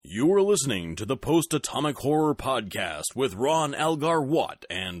You are listening to the Post-Atomic Horror Podcast with Ron Algar Watt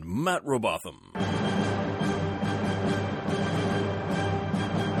and Matt Robotham.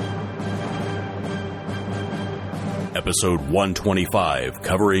 Episode 125,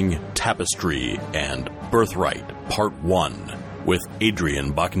 covering Tapestry and Birthright, Part 1, with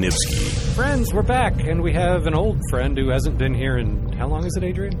Adrian Bachnivsky. Friends, we're back, and we have an old friend who hasn't been here in... How long is it,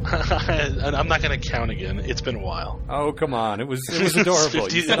 Adrian? I'm not going to count again. It's been a while. Oh, come on. It was adorable.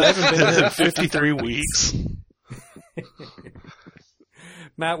 50, you said I haven't been here in 53 weeks.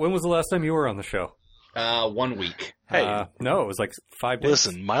 Matt, when was the last time you were on the show? 1 week. Hey. No, it was like 5 days.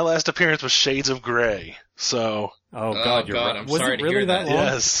 Listen, my last appearance was Shades of Grey, so... Oh, God, you're right. I'm Was sorry it to really hear that long?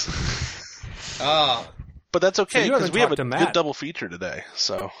 Yes. But that's So okay, you because haven't we have talked a to Matt. good double feature today,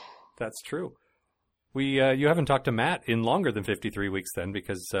 so... That's true. You haven't talked to Matt in longer than 53 weeks then,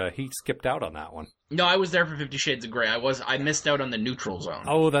 because he skipped out on that one. No, I was there for 50 Shades of Grey. I missed out on the neutral zone.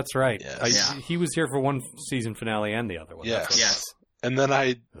 Oh, that's right. Yes. He was here for one season finale and the other one. Yes. That's Yes. And then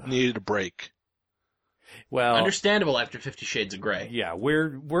I needed a break. Well, Understandable after 50 Shades of Grey. yeah,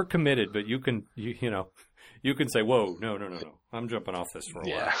 we're committed, but you can say, whoa, no. I'm jumping off this for a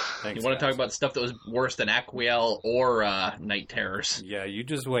Yeah. while. Thanks, You want to guys. talk about stuff that was worse than Aquiel or Night Terrors? Yeah, you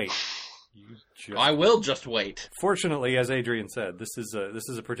just wait. I will just wait. Fortunately, as Adrian said, this is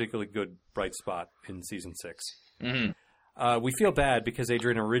a particularly good bright spot in season 6. Mm-hmm. We feel bad because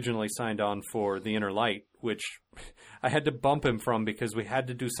Adrian originally signed on for The Inner Light, which I had to bump him from because we had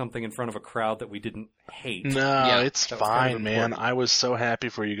to do something in front of a crowd that we didn't hate. No, Yeah, it's that was kind of fine, man. important. I was so happy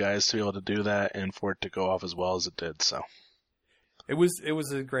for you guys to be able to do that and for it to go off as well as it did, so... It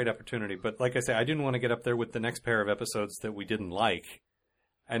was a great opportunity, but like I say, I didn't want to get up there with the next pair of episodes that we didn't like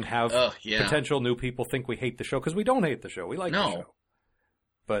and have Yeah. potential new people think we hate the show, because we don't hate the show. We like the No. show.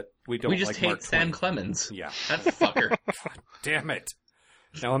 But we don't We just like hate Mark Sam Twain. Clemens. Yeah. That fucker. Damn it.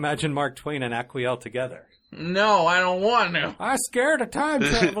 Now imagine Mark Twain and Aquiel together. No, I don't want to. I'm scared of time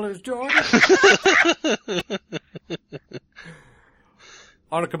travelers, Jordan.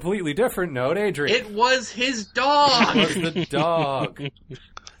 On a completely different note, Adrian. It was his dog. was the dog. Why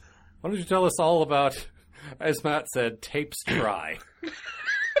don't you tell us all about, as Matt said, Tapes Try?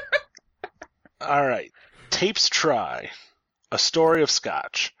 Alright. Tapes Try. A story of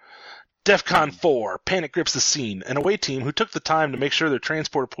Scotch. DEFCON 4. Panic grips the scene. An away team who took the time to make sure their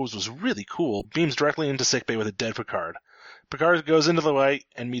transport pose was really cool beams directly into sickbay with a dead Picard. Picard goes into the light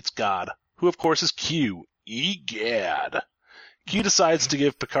and meets God, who of course is Q. Egad. Q decides to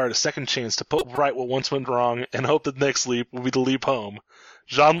give Picard a second chance to put right what once went wrong and hope that the next leap will be the leap home.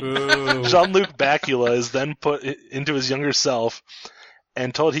 Jean-Luc Bacula is then put into his younger self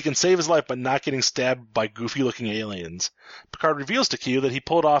and told he can save his life by not getting stabbed by goofy-looking aliens. Picard reveals to Q that he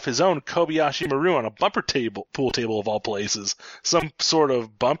pulled off his own Kobayashi Maru on a pool table of all places. Some sort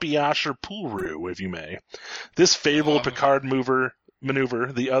of bumpy-yasher pool-roo, if you may. This fabled Picard maneuver,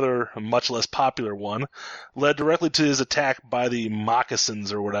 the other much less popular one, led directly to his attack by the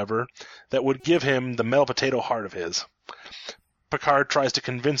moccasins or whatever that would give him the metal potato heart of his. Picard tries to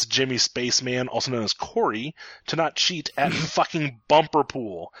convince Jimmy Spaceman, also known as Corey, to not cheat at fucking bumper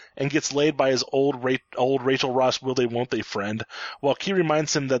pool, and gets laid by his old Rachel Ross will they won't they friend, while Q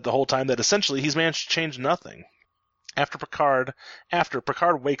reminds him that the whole time that essentially he's managed to change nothing. After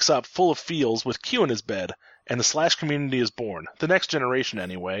Picard wakes up full of feels with Q in his bed, and the Slash community is born. The next generation,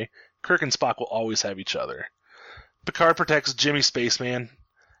 anyway. Kirk and Spock will always have each other. Picard protects Jimmy Spaceman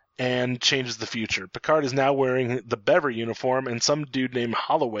and changes the future. Picard is now wearing the Bever uniform, and some dude named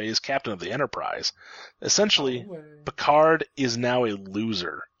Holloway is captain of the Enterprise. Essentially, Picard is now a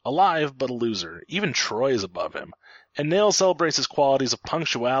loser. Alive, but a loser. Even Troy is above him. And Nail celebrates his qualities of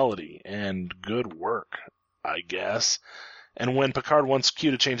punctuality and good work, I guess. And when Picard wants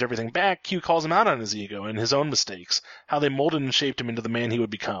Q to change everything back, Q calls him out on his ego and his own mistakes, how they molded and shaped him into the man he would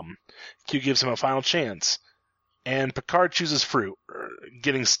become. Q gives him a final chance. And Picard chooses fruit,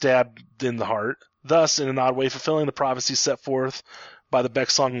 getting stabbed in the heart, thus, in an odd way, fulfilling the prophecy set forth by the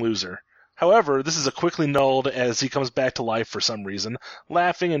Beck song Loser. However, this is quickly nulled as he comes back to life for some reason,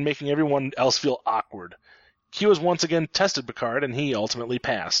 laughing and making everyone else feel awkward. Q has once again tested Picard, and he ultimately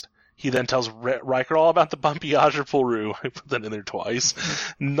passed. He then tells Riker all about the bumpy Ajerpulru. I put that in there twice.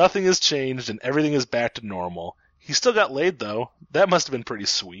 Nothing has changed, and everything is back to normal. He still got laid, though. That must have been pretty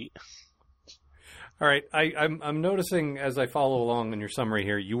sweet. All right, I'm noticing as I follow along in your summary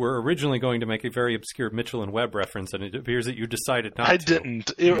here, you were originally going to make a very obscure Mitchell and Webb reference, and it appears that you decided not to. I didn't.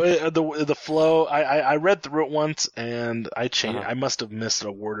 The flow, I read through it once, and I changed. I must have missed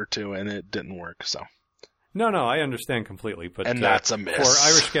a word or two, and it didn't work, so. No, I understand completely, but and that's a miss. For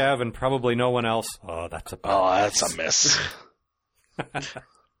Irish Gav and probably no one else, that's a miss. Oh, that's a miss.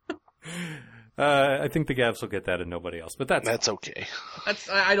 I think the Gavs will get that and nobody else, but that's okay.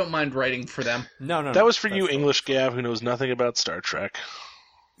 I don't mind writing for them. No. That was for you, English Gav, who knows nothing about Star Trek.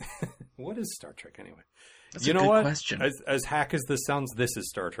 What is Star Trek anyway? That's you a know good what? question. As hack as this sounds, this is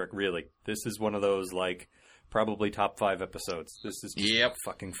Star Trek. Really, this is one of those like probably top 5 episodes. This is just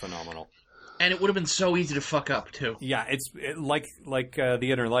fucking phenomenal. And it would have been so easy to fuck up too. Yeah, it's like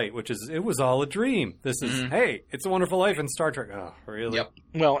The Inner Light, which is it was all a dream. This is hey, It's a Wonderful Life in Star Trek. Oh, really? Yep.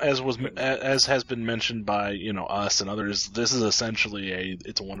 Well, as has been mentioned by us and others, this is essentially a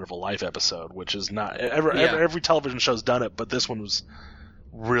It's a Wonderful Life episode, which is not every television show's done it, but this one was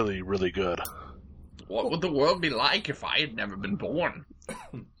really, really good. What would the world be like if I had never been born?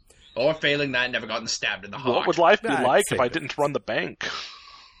 Or failing that, never gotten stabbed in the heart? What would life be like if I didn't run the bank?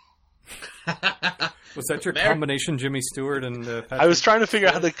 Was that your combination, Jimmy Stewart and Patrick? I was trying to figure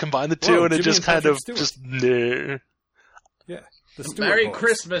out how to combine the two, and it just kind of nah. Yeah. The Stewart Merry boys.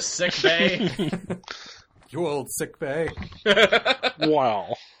 Christmas, sick bay. You old sick bay.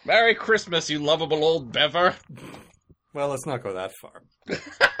 Wow. Merry Christmas, you lovable old bever. Well, let's not go that far.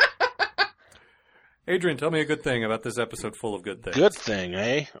 Adrian, tell me a good thing about this episode full of good things. Good thing,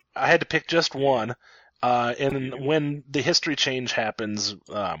 eh? I had to pick just one. And when the history change happens,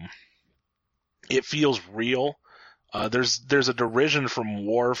 it feels real. There's a derision from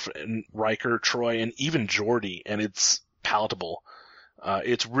Worf and Riker, Troy, and even Geordi, and it's palatable.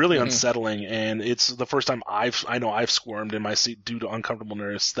 It's really unsettling, and it's the first time I know I've squirmed in my seat due to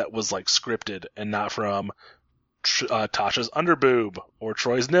uncomfortableness that was like scripted and not from Tasha's underboob or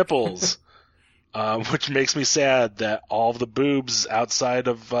Troy's nipples, which makes me sad that all of the boobs outside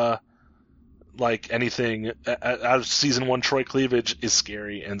of like anything out of season 1 Troy cleavage is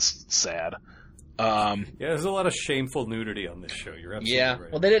scary and sad. Yeah, there's a lot of shameful nudity on this show. You're absolutely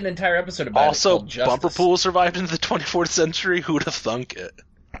right. Well, they did an entire episode about also, it. Also, bumper pool survived into the 24th century. Who'd have thunk it?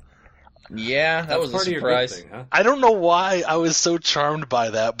 Yeah, that was a surprise. Thing, huh? I don't know why I was so charmed by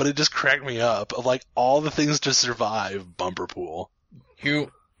that, but it just cracked me up. Of like all the things to survive bumper pool.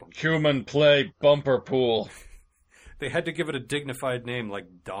 Human play bumper pool. They had to give it a dignified name like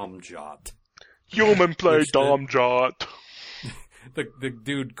Domjot. Human play Domjot. The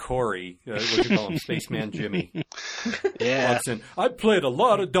dude Corey, what do you call him, Spaceman Jimmy? Yeah. Walks in, I played a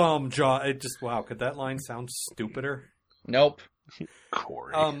lot of Domjot. It just could that line sound stupider? Nope.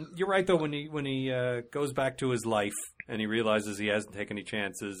 Corey. You're right though. When he goes back to his life and he realizes he hasn't taken any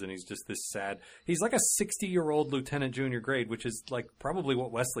chances and he's just this sad. He's like a 60-year-old lieutenant junior grade, which is like probably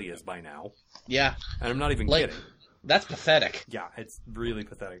what Wesley is by now. Yeah. And I'm not even kidding. That's pathetic. Yeah, it's really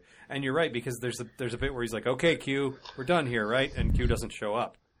pathetic. And you're right, because there's a bit where he's like, okay, Q, we're done here, right? And Q doesn't show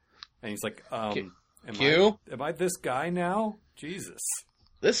up. And he's like, Q? Am I this guy now? Jesus.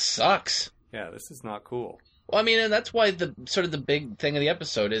 This sucks. Yeah, this is not cool. Well, I mean, and that's why the big thing of the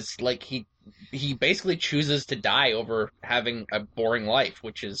episode is, like, he basically chooses to die over having a boring life,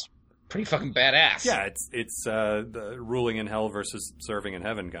 which is pretty fucking badass. Yeah, it's the ruling in hell versus serving in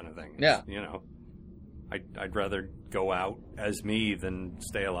heaven kind of thing. Yeah. You know. I'd rather go out as me than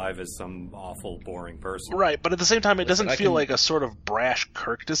stay alive as some awful, boring person. Right, but at the same time, it doesn't feel like a sort of brash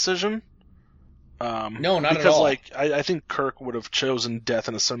Kirk decision. No, not because, at all. Like, I think Kirk would have chosen death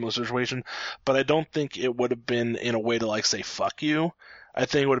in a similar situation, but I don't think it would have been in a way to, like, say, fuck you. I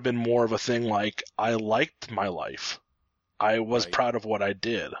think it would have been more of a thing like, I liked my life. I was proud of what I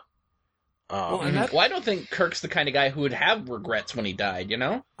did. Well, I don't think Kirk's the kind of guy who would have regrets when he died, you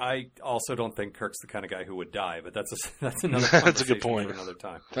know? I also don't think Kirk's the kind of guy who would die, but that's another conversation that's a good point. for another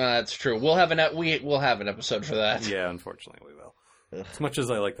time. That's true. We'll have an episode for that. Yeah, unfortunately we will. As much as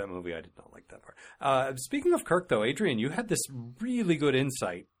I like that movie, I did not like that part. Speaking of Kirk, though, Adrian, you had this really good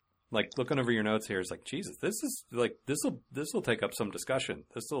insight. Like, looking over your notes here, it's like, Jesus, this is like this will take up some discussion.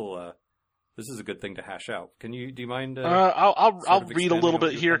 This is a good thing to hash out. Do you mind? I'll read a little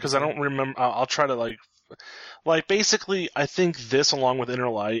bit here because I don't remember. I'll try to like basically. I think this, along with Inner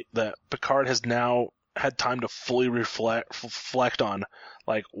Light, that Picard has now had time to fully reflect on,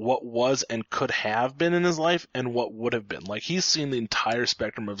 like what was and could have been in his life and what would have been. Like he's seen the entire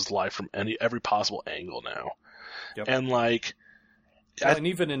spectrum of his life from every possible angle now, and like. And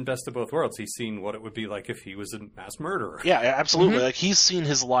even in Best of Both Worlds, he's seen what it would be like if he was a mass murderer. Yeah, absolutely. Like he's seen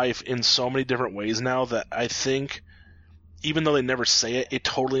his life in so many different ways now that I think, even though they never say it, it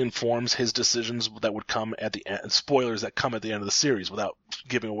totally informs his decisions that would come at the end. Spoilers that come at the end of the series without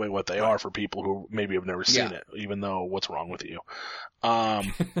giving away what they are for people who maybe have never seen it. Even though, what's wrong with you?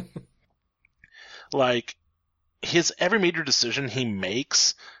 Like his every major decision he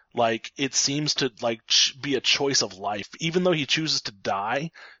makes. Like, it seems to, like, be a choice of life. Even though he chooses to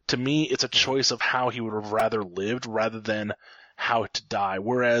die, to me, it's a choice of how he would have rather lived rather than how to die.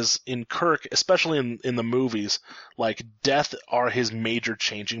 Whereas in Kirk, especially in the movies, like death are his major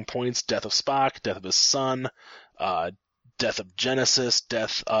changing points. Death of Spock, death of his son, death of Genesis,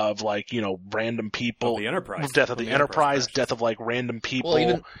 death of random people. Of the Enterprise. Death of the Enterprise, death of random people.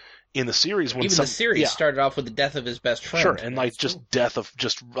 Well, in the series, when the series started off with the death of his best friend. Sure, and death of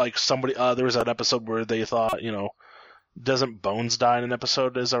somebody. There was an episode where they thought, doesn't Bones die in an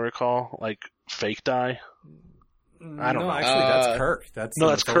episode, as I recall? Fake die? I don't know. Actually, that's Kirk.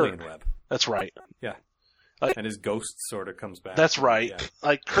 That's Kirk. Web. That's right. Yeah. And his ghost sort of comes back. That's right.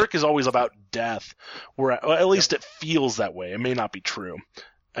 Yeah. Kirk is always about death, or at least it feels that way. It may not be true.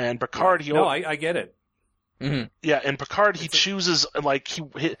 And Picard, I get it. Mm-hmm. Yeah, and Picard, he chooses,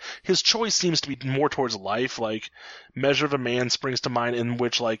 his choice seems to be more towards life. Measure of a Man springs to mind, in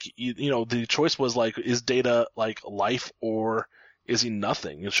which, the choice was, is Data, life, or is he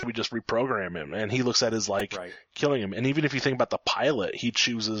nothing? Should we just reprogram him? And he looks at his, killing him. And even if you think about the pilot, he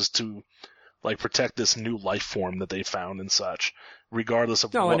chooses to, protect this new life form that they found and such, regardless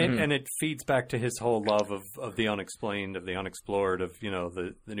of what... And it feeds back to his whole love of the unexplained, of the unexplored, of,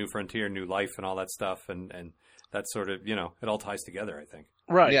 the new frontier, new life, and all that stuff, and that sort of, it all ties together, I think.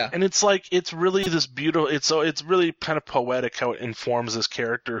 Right. Yeah. And it's it's really this beautiful, it's really kind of poetic how it informs this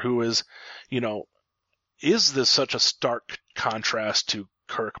character who is, is this such a stark contrast to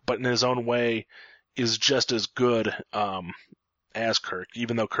Kirk, but in his own way is just as good, as Kirk,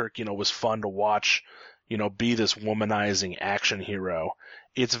 even though Kirk, was fun to watch, be this womanizing action hero.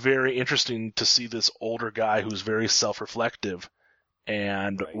 It's very interesting to see this older guy who's very self-reflective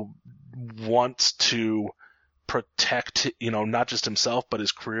and wants to protect, not just himself, but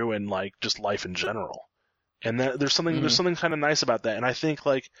his crew and just life in general. And there's something kind of nice about that. And I think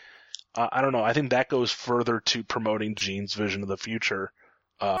I don't know, I think that goes further to promoting Gene's vision of the future,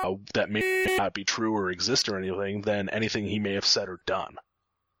 that may not be true or exist or anything than anything he may have said or done.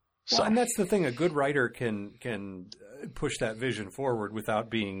 Well, and that's the thing. A good writer can push that vision forward without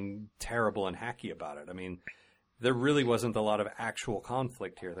being terrible and hacky about it. I mean, there really wasn't a lot of actual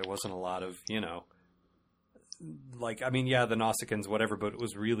conflict here. There wasn't a lot of, the Nausicaans, whatever, but it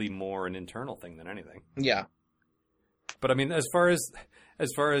was really more an internal thing than anything. Yeah. But I mean, as far as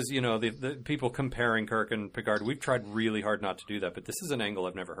the people comparing Kirk and Picard, we've tried really hard not to do that, but this is an angle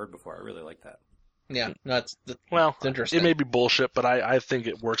I've never heard before. I really like that. Yeah, no, it's interesting. It may be bullshit, but I think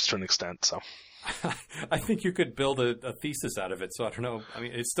it works to an extent. So, I think you could build a thesis out of it. So I don't know. I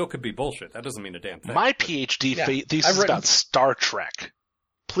mean, it still could be bullshit. That doesn't mean a damn thing. My PhD thesis is about Star Trek.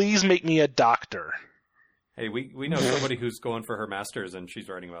 Please make me a doctor. Hey, we know somebody who's going for her master's and she's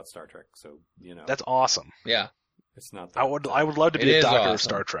writing about Star Trek. So that's awesome. Yeah, it's not. I would love to be a doctor of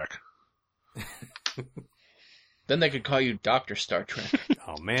Star Trek. Then they could call you Dr. Star Trek.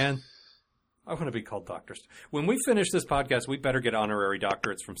 Oh man. I want to be called Dr. When we finish this podcast, we better get honorary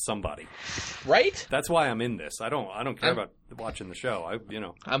doctorates from somebody. Right? That's why I'm in this. I don't care about watching the show.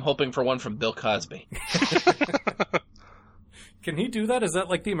 I'm hoping for one from Bill Cosby. Can he do that? Is that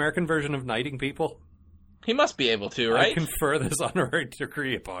like the American version of knighting people? He must be able to, right? I confer this honorary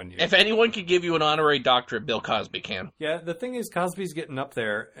degree upon you. If anyone can give you an honorary doctorate, Bill Cosby can. Yeah, the thing is, Cosby's getting up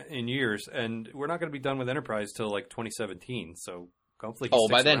there in years, and we're not going to be done with Enterprise till 2017, so hopefully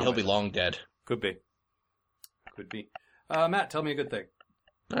by then he'll be long dead. Could be. Matt, tell me a good thing.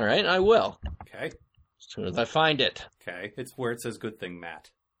 All right, I will. Okay. As soon as I find it. Okay, it's where it says good thing,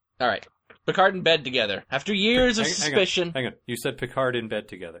 Matt. All right. Picard in bed together. After years of suspicion... Hang on. You said Picard in bed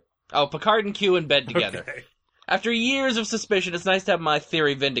together. Oh, Picard and Q in bed together. Okay. After years of suspicion, it's nice to have my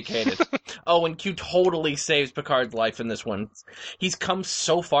theory vindicated. And Q totally saves Picard's life in this one. He's come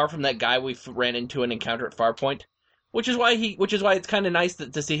so far from that guy we ran into and encountered at Farpoint. Which is why it's kind of nice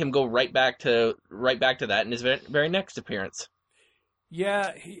to see him go right back to that in his very next appearance.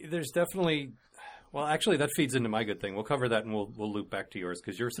 Yeah, there's definitely. Well, actually, that feeds into my good thing. We'll cover that and we'll loop back to yours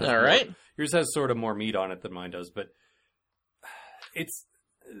because yours has sort of more meat on it than mine does. But it's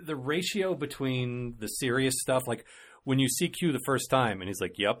the ratio between the serious stuff, like when you see Q the first time and he's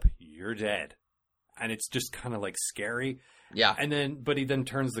like, "Yep, you're dead," and it's just kind of scary. Yeah. But he then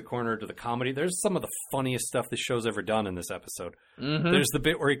turns the corner to the comedy. There's some of the funniest stuff the show's ever done in this episode. Mm-hmm. There's the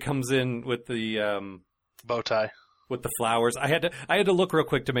bit where he comes in with the bow tie, with the flowers. I had to look real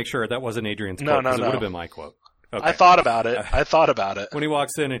quick to make sure that wasn't Adrian's quote. No. It would have been my quote. Okay. I thought about it. When he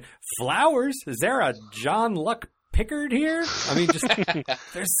walks in and flowers, is there a John Luck Pickard here? I mean, just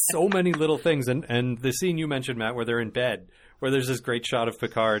there's so many little things, and the scene you mentioned, Matt, where they're in bed, where there's this great shot of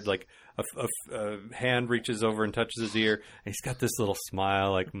Picard, a hand reaches over and touches his ear, and he's got this little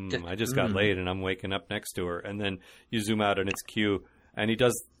smile, I just got laid and I'm waking up next to her, and then you zoom out and it's Q, and he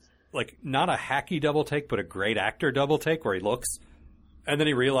does like, not a hacky double take, but a great actor double take where he looks, and then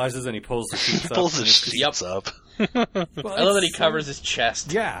he realizes and he pulls the sheets up. Pulls the sheets up. Well, I love that he covers his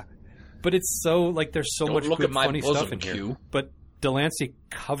chest. Yeah. But it's so, like, there's so much look good, at my funny bosom, stuff in Q. here. But Delancey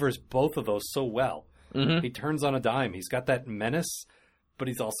covers both of those so well. Mm-hmm. He turns on a dime. He's got that menace, but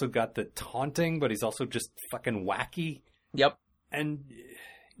he's also got the taunting, but he's also just fucking wacky. Yep. And,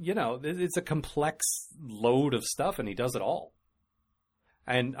 you know, it's a complex load of stuff, and he does it all.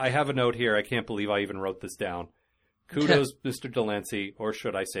 And I have a note here. I can't believe I even wrote this down. Kudos, Mr. Delancey, or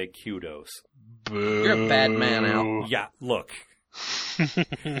should I say kudos? Boo. You're a bad man, Al. Yeah, look.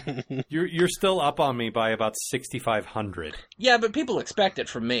 You're still up on me by about 6,500. Yeah, but people expect it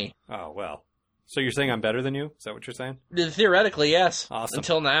from me. Oh, well. So you're saying I'm better than you? Is that what you're saying? Theoretically, yes. Awesome.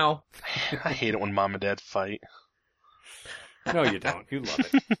 Until now. I hate it when mom and dad fight. No, you don't. You love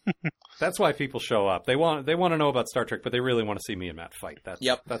it. That's why people show up. They want to know about Star Trek, but they really want to see me and Matt fight. That's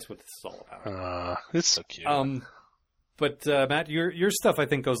what this is all about. It's so cute. But Matt, your stuff I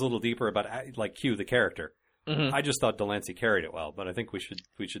think goes a little deeper about like Q the character. Mm-hmm. I just thought Delancey carried it well, but I think we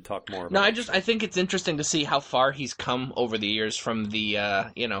should talk more about. No, I think it's interesting to see how far he's come over the years from the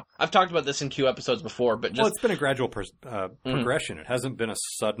I've talked about this in Q episodes before, but just it's been a gradual progression. It hasn't been a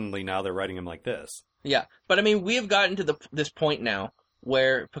suddenly now they're writing him like this. Yeah, but I mean we have gotten to this point now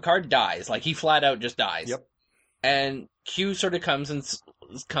where Picard dies, like he flat out just dies. Yep. And Q sort of comes and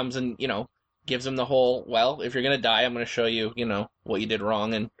gives him the whole, well, if you're gonna die, I'm gonna show you what you did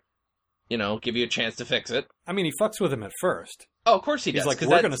wrong and give you a chance to fix it. I mean, he fucks with him at first. Oh, of course he does. He's like,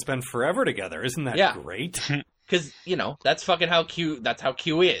 we're going to spend forever together. Isn't that great? Because, that's fucking that's how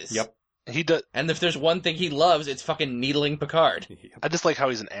Q is. Yep. He does. And if there's one thing he loves, it's fucking needling Picard. I just like how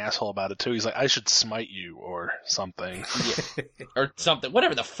he's an asshole about it, too. He's like, I should smite you, or something. Yeah. Or something.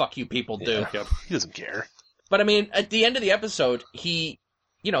 Whatever the fuck you people do. Yep. He doesn't care. But, I mean, at the end of the episode, he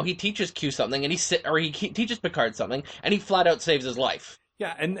teaches Q something, and he teaches Picard something, and he flat out saves his life.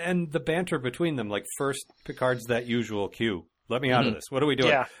 Yeah, and the banter between them, like, first, Picard's that usual Q. Let me out of this. What are we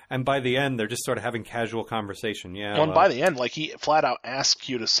doing? Yeah. And by the end, they're just sort of having casual conversation. Yeah. Well, and by the end, like, he flat out asked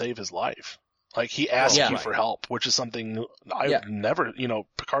Q to save his life. Like, he asked Q for help, which is something never,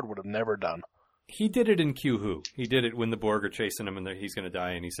 Picard would have never done. He did it in Q Who. He did it when the Borg are chasing him and he's going to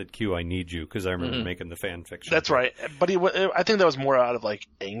die, and he said, Q, I need you, because I remember making the fan fiction. That's right. But I think that was more out of, like,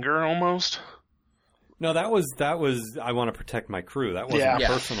 anger, almost. No, that was I want to protect my crew. That wasn't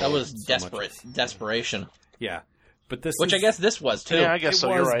personal. That was desperation. Yeah. But this I guess this was, too. Yeah, I guess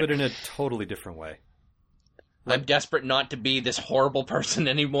so, you're right. But in a totally different way. I'm desperate not to be this horrible person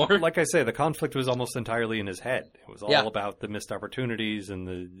anymore. Like I say, the conflict was almost entirely in his head. It was all about the missed opportunities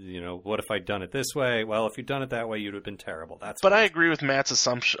and what if I'd done it this way? Well, if you'd done it that way, you'd have been terrible. But I agree with Matt's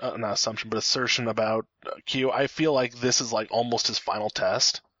assertion about Q. I feel like this is like almost his final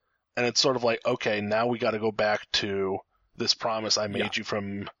test. And it's sort of like, okay, now we got to go back to this promise I made you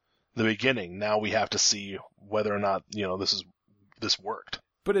from the beginning. Now we have to see whether or not, this worked.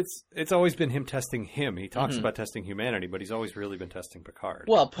 But it's always been him testing him. He talks about testing humanity, but he's always really been testing Picard.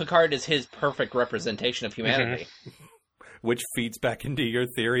 Well, Picard is his perfect representation of humanity. Which feeds back into your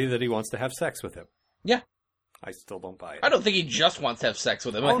theory that he wants to have sex with him. Yeah. I still don't buy it. I don't think he just wants to have sex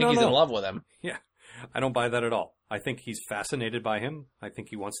with him. I think he's in love with him. Yeah. I don't buy that at all. I think he's fascinated by him. I think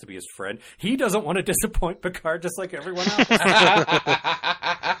he wants to be his friend. He doesn't want to disappoint Picard just like everyone else.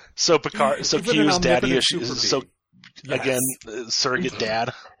 So Q's daddy issues. So again, surrogate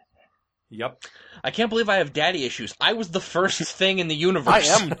dad. Yep. I can't believe I have daddy issues. I was the first thing in the universe.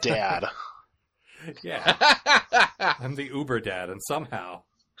 I am dad. Yeah. I'm the Uber dad, and somehow.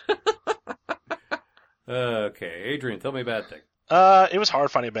 Okay, Adrian, tell me a bad thing. It was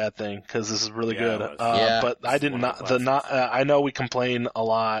hard finding a bad thing because this is really good. But I did not. I know we complain a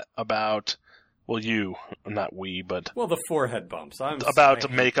lot about. Well, not we, but the forehead bumps.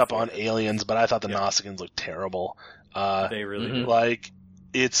 About makeup on aliens, but I thought the Nausicaans looked terrible. They really do. Like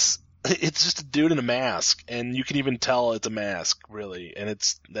it's just a dude in a mask, and you can even tell it's a mask, really, and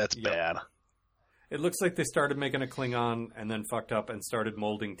that's bad. It looks like they started making a Klingon and then fucked up and started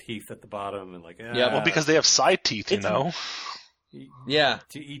molding teeth at the bottom and well, because they have side teeth, Yeah.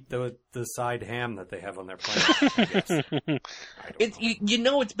 To eat the side ham that they have on their planet.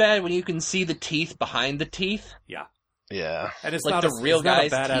 It's bad when you can see the teeth behind the teeth. Yeah. Yeah. And it's like not the real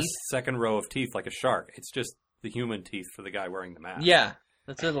guy's not a badass teeth. second row of teeth like a shark. It's just the human teeth for the guy wearing the mask. Yeah.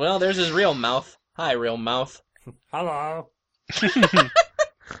 That's it. Well, there's his real mouth. Hi, real mouth. Hello.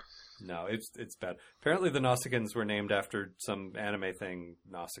 No, it's bad. Apparently the Nausicaans were named after some anime thing,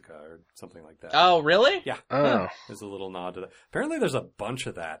 Nausicaa or something like that. Oh, really? Yeah. Oh. There's a little nod to that. Apparently there's a bunch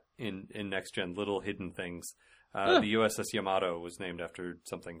of that in Next Gen, little hidden things. The USS Yamato was named after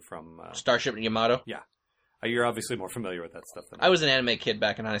something from... Starship Yamato? Yeah. You're obviously more familiar with that stuff than I was an anime kid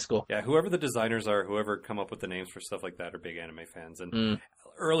back in high school. Yeah, whoever the designers are, whoever come up with the names for stuff like that are big anime fans. And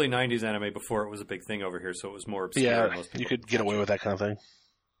early 90s anime, before it was a big thing over here, so it was more obscure. Yeah, most people you could get away with that kind of thing.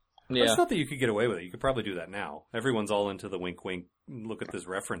 Yeah. It's not that you could get away with it. You could probably do that now. Everyone's all into the wink, wink, look at this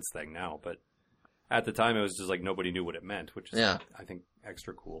reference thing now. But at the time, it was just like nobody knew what it meant, which is, I think,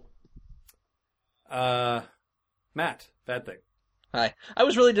 extra cool. Matt, bad thing. Hi. I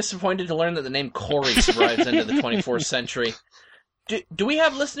was really disappointed to learn that the name Corey survives into the 24th century. Do we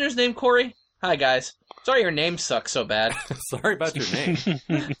have listeners named Corey? Hi, guys. Sorry your name sucks so bad. Sorry about your name.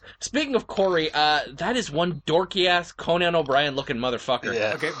 Speaking of Corey, that is one dorky-ass Conan O'Brien-looking motherfucker.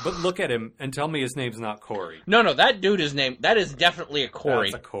 Yeah. Okay, but look at him and tell me his name's not Corey. No, that dude is named... That is definitely a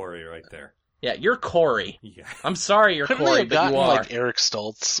Corey. That's a Corey right there. Yeah, you're Corey. Yeah. I'm sorry you're Couldn't Corey, they have but gotten, you are. like, Eric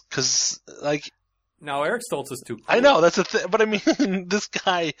Stoltz? Because, like... No, Eric Stoltz is too cool. I know, that's a thing. But I mean, this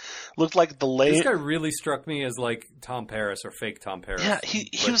guy looked like the lame... This guy really struck me as like Tom Paris or fake Tom Paris. Yeah,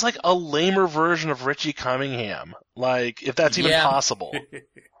 he was like a lamer version of Richie Cunningham. Like, if that's even possible.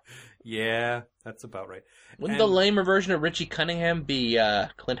 Yeah, that's about right. Wouldn't the lamer version of Richie Cunningham be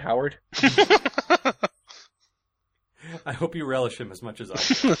Clint Howard? I hope you relish him as much as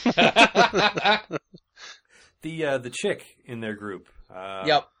I do. The chick in their group.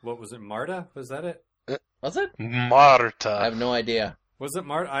 Yep. What was it, Marta? Was that it? Was it? Marta. I have no idea. Was it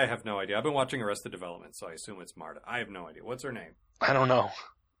Marta? I have no idea. I've been watching Arrested Development, so I assume it's Marta. I have no idea. What's her name? I don't know.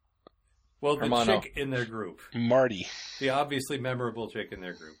 Well, the Hermano. chick in their group. Marty. The obviously memorable chick in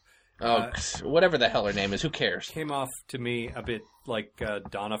their group. Whatever the hell her name is, who cares? Came off to me a bit like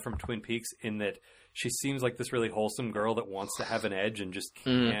Donna from Twin Peaks in that she seems like this really wholesome girl that wants to have an edge and just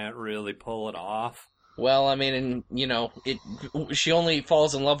can't really pull it off. Well, I mean, she only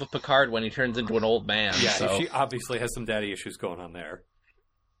falls in love with Picard when he turns into an old man. Yeah, so. she obviously has some daddy issues going on there.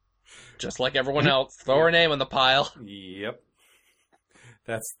 Just like everyone else. Throw her name on the pile. Yep.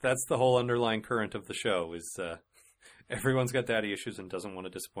 That's the whole underlying current of the show is everyone's got daddy issues and doesn't want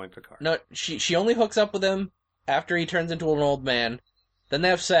to disappoint Picard. No, she only hooks up with him after he turns into an old man. Then they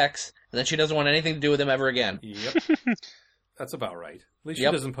have sex, and then she doesn't want anything to do with him ever again. Yep. That's about right. At least she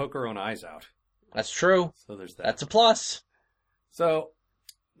doesn't poke her own eyes out. That's true. So there's that. That's a plus. So,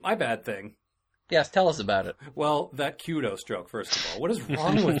 my bad thing. Yes, tell us about it. Well, that kudo stroke, first of all. What is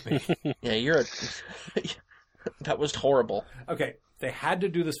wrong with me? Yeah, that was horrible. Okay, they had to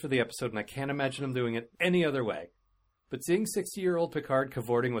do this for the episode, and I can't imagine them doing it any other way. But seeing 60-year-old Picard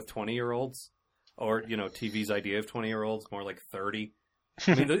cavorting with 20-year-olds, or, TV's idea of 20-year-olds, more like 30.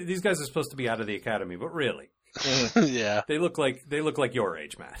 I mean, these guys are supposed to be out of the academy, but really. Yeah. They look like your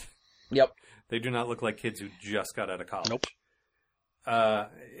age, Matt. Yep. They do not look like kids who just got out of college. Nope.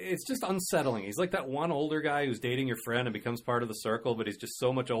 It's just unsettling. He's like that one older guy who's dating your friend and becomes part of the circle, but he's just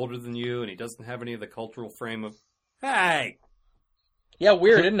so much older than you, and he doesn't have any of the cultural frame of, hey! Yeah,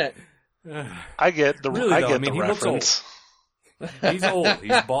 weird, isn't it? I get the Really, though, the he looks reference. He's old.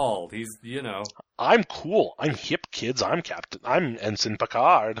 He's bald. He's, I'm cool. I'm hip, kids. I'm Ensign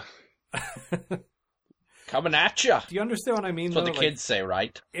Picard. Coming at ya. Do you understand what I mean? That's what the kids say,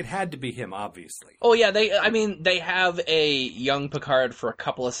 right? It had to be him, obviously. Oh yeah, they have a young Picard for a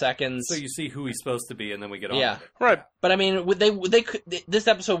couple of seconds. So you see who he's supposed to be, and then we get on Yeah. with it. Right. But I mean, they could, this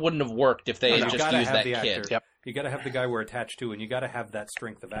episode wouldn't have worked if they had You just gotta used have that the kid. actor. Yep. You got to have the guy we're attached to, and you got to have that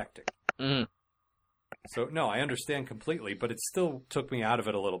strength of acting. Mm. So, no, I understand completely, but it still took me out of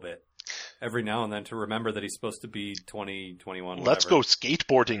it a little bit. Every now and then to remember that he's supposed to be 20, 21, whatever. Let's go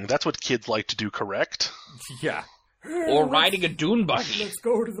skateboarding. That's what kids like to do, correct? Yeah. Or riding a dune buggy. Let's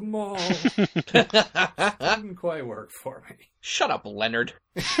go to the mall. Didn't quite work for me. Shut up, Leonard.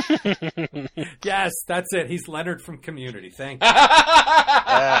 Yes, that's it. He's Leonard from Community. Thank you.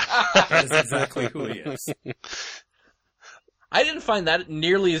 That is exactly who he is. I didn't find that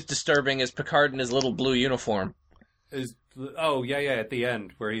nearly as disturbing as Picard in his little blue uniform. Yeah, at the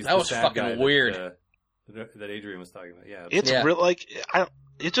end where he's That the was sad fucking guy weird. that Adrian was talking about. Yeah, It's Yeah. real, like,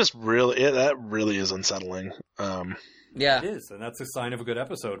 that really is unsettling. Yeah. it is, and that's a sign of a good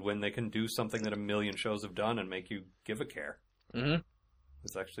episode when they can do something that a million shows have done and make you give a care. Mm-hmm.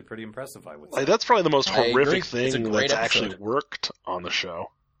 It's actually pretty impressive, I would say. Like, that's probably the most I agree. horrific It's a thing great that's actually episode. worked on the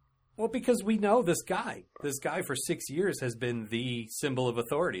show. Well, because we know this guy. This guy for 6 years has been the symbol of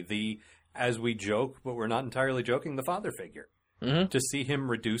authority, as we joke, but we're not entirely joking, the father figure. Mm-hmm. To see him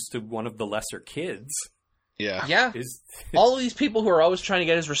reduced to one of the lesser kids Yeah. Yeah. is... All of these people who are always trying to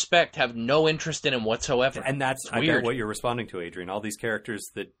get his respect have no interest in him whatsoever. And that's, It's I weird. get what you're responding to, Adrian. All these characters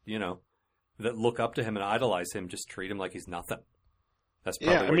that, that look up to him and idolize him just treat him like he's nothing. That's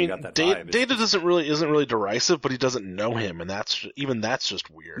probably where you got that vibe. Data isn't really derisive, but he doesn't know him, and that's just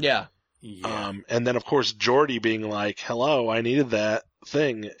weird. Yeah. Yeah. And then of course Geordi being like, "Hello, I needed that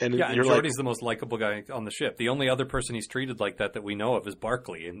thing," and yeah, you're and Geordi's like, the most likable guy on the ship. The only other person he's treated like that we know of is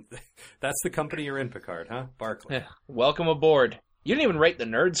Barclay, and that's the company you're in, Picard, huh? Barclay. Yeah. Welcome aboard. You didn't even rate the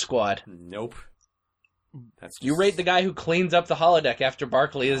Nerd Squad. Nope. That's just... You rate the guy who cleans up the holodeck after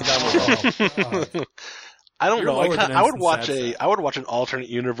Barclay is done with it. I don't know. I would watch Sad. I would watch an alternate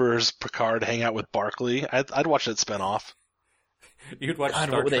universe Picard hang out with Barclay. I'd watch that spinoff. You'd watch God,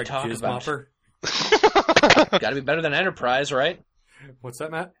 Star what would they Trek talk about? Jizzmopper? Gotta be better than Enterprise, right? What's that,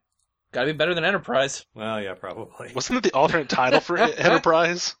 Matt? Gotta be better than Enterprise. Well, yeah, probably. Wasn't it the alternate title for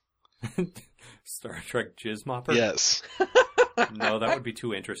Enterprise? Star Trek Jizzmopper? Yes. No, that would be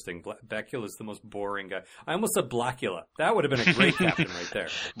too interesting. Bacula's the most boring guy. I almost said Blackula. That would have been a great captain right there.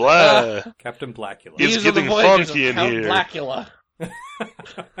 Blah. Captain Blackula. It's These are getting the voyages funky of in Count here. Blackula.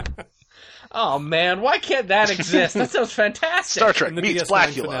 Oh man, why can't that exist? That sounds fantastic. Star Trek In the meets DS9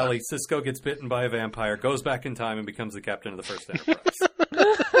 Blackula. finale, Sisko gets bitten by a vampire, goes back in time, and becomes the captain of the first Enterprise.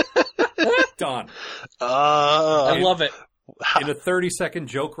 Done. I love it. In a 30-second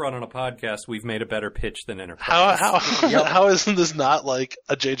joke run on a podcast, we've made a better pitch than Enterprise. How isn't this not like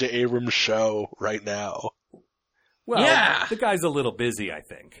a J.J. Abrams show right now? Well, Yeah. the guy's a little busy, I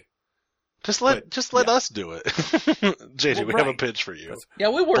think. Just let us do it. JJ, Well, we have a right. pitch for you. Yeah,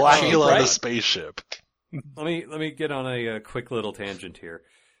 we work cheap, Blackula the right? spaceship. Let me get on a quick little tangent here.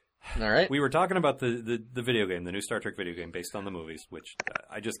 All right. We were talking about the video game, the new Star Trek video game based on the movies, which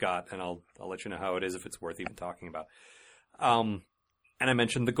I just got, and I'll let you know how it is if it's worth even talking about. And I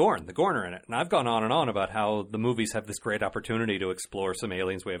mentioned the Gorn are in it, and I've gone on and on about how the movies have this great opportunity to explore some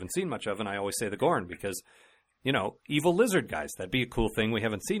aliens we haven't seen much of, and I always say the Gorn because, you know, evil lizard guys, that'd be a cool thing we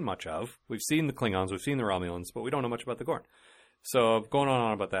haven't seen much of. We've seen the Klingons, we've seen the Romulans, but we don't know much about the Gorn. So I've gone on and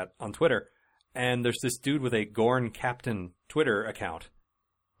on about that on Twitter, and there's this dude with a Gorn Captain Twitter account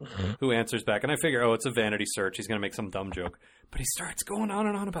who answers back, and I figure, it's a vanity search, he's going to make some dumb joke. But he starts going on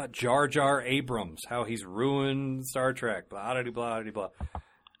and on about Jar Jar Abrams, how he's ruined Star Trek, blah, blah, blah, blah.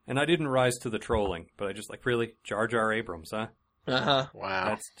 And I didn't rise to the trolling, but I just really? Jar Jar Abrams, huh? Uh-huh. Wow.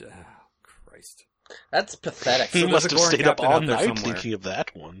 That's, Christ. That's pathetic. He So must there's a have Gorn stayed up captain all out there night somewhere. thinking of that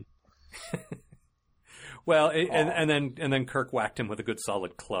one. Well, and then Kirk whacked him with a good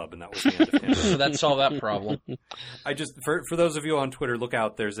solid club, and that was the end of him. So that solved that problem. I just for those of you on Twitter, look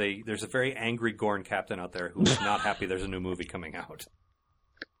out. There's a very angry Gorn captain out there who is not happy there's a new movie coming out.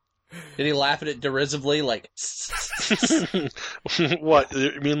 Did he laugh at it derisively, like? What?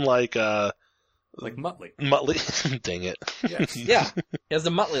 You mean like Like Muttley. Muttley? Dang it. Yes. Yeah, he has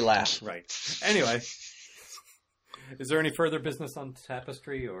the Muttley laugh. Right. Anyway, is there any further business on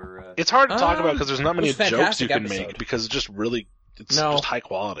Tapestry or? It's hard to talk about because there's not many it was a jokes you fantastic can episode. make because it's just really it's No. just high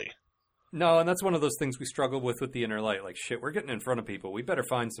quality. No, and that's one of those things we struggle with the Inner Light. Like, shit, we're getting in front of people. We better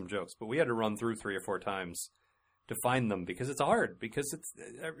find some jokes. But we had to run through 3 or 4 times to find them because it's hard. Because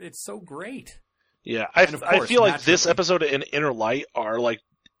it's so great. Yeah, And of I course, feel like this naturally- episode and Inner Light are like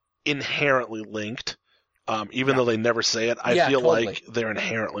inherently linked, even though they never say it. I Yeah, feel totally. like they're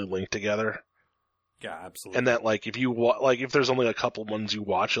inherently linked together, Yeah, absolutely. and that like if you if there's only a couple ones you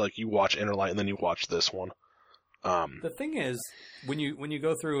watch, like you watch Inner Light and then you watch this one. The thing is, when you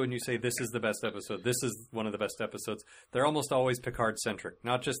go through and you say this is the best episode, this is one of the best episodes, they're almost always Picard centric.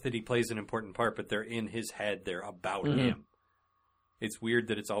 Not just that he plays an important part, but they're in his head. They're about him. It's weird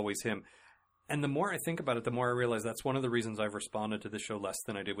that it's always him. And the more I think about it, the more I realize that's one of the reasons I've responded to this show less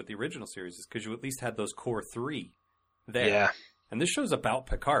than I did with the original series, is because you at least had those core 3 there. Yeah, And this show's about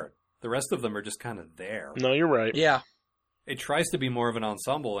Picard. The rest of them are just kind of there. no, you're right. Yeah. It tries to be more of an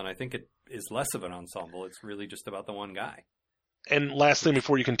ensemble, and I think it is less of an ensemble. It's really just about the one guy. And last thing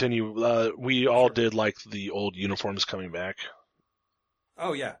before you continue, we all did like the old uniforms coming back.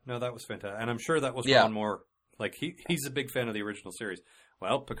 Oh, yeah. No, that was fantastic. And I'm sure that was Yeah. Ron Moore. Like, he's a big fan of the original series.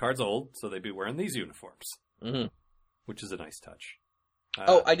 Well, Picard's old, so they'd be wearing these uniforms, hmm which is a nice touch.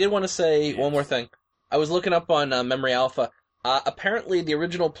 I did want to say one more thing. I was looking up on Memory Alpha. Apparently, the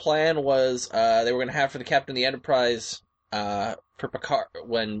original plan was they were going to have for the Captain of the Enterprise for Picard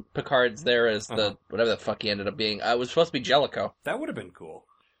when Picard's there as the whatever the fuck he ended up being. It was supposed to be Jellicoe. That would have been cool.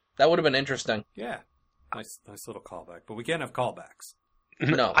 That would have been interesting. Yeah. Nice little callback. But we can't have callbacks.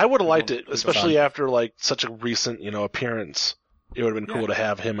 No. I would have liked it, People especially don't. after like such a recent, appearance. It would have been cool to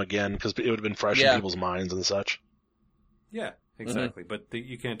have him again because it would have been fresh in people's minds and such. Yeah, exactly. But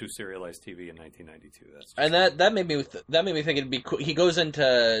you can't do serialized TV in 1992. That's just And that made me think it'd be cool. He goes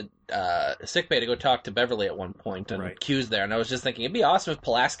into sickbay to go talk to Beverly at one point, and Right. Q's there, and I was just thinking it'd be awesome if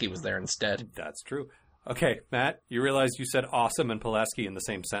Pulaski was there instead. That's true. Okay, Matt, you realize you said awesome and Pulaski in the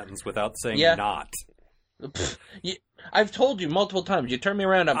same sentence without saying not. I've told you multiple times. You turn me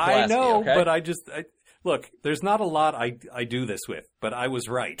around on Pulaski, I know, okay? but look, there's not a lot I do this with, but I was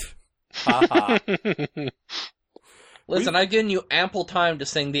right. Ha ha. Listen, I've given you ample time to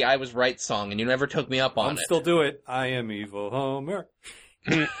sing the I Was Right song, and you never took me up on it. Still do it. I am evil Homer.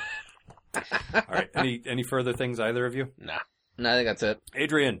 All right, any further things, either of you? Nah. No, I think that's it.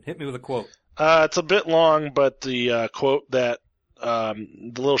 Adrian, hit me with a quote. It's a bit long, but the quote that,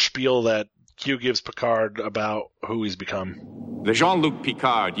 the little spiel that Q gives Picard about who he's become. The Jean-Luc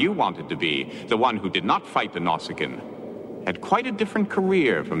Picard you wanted to be, the one who did not fight the Nausicaan, had quite a different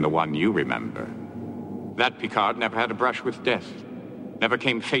career from the one you remember. That Picard never had a brush with death, never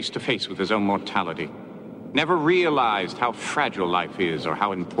came face to face with his own mortality, never realized how fragile life is or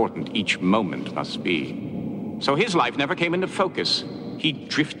how important each moment must be. So his life never came into focus. He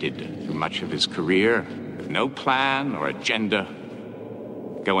drifted through much of his career with no plan or agenda,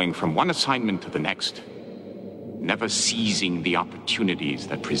 going from one assignment to the next, never seizing the opportunities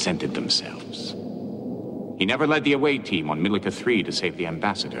that presented themselves. He never led the away team on Milica 3 to save the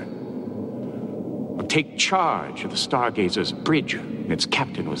ambassador, or take charge of the Stargazer's bridge when its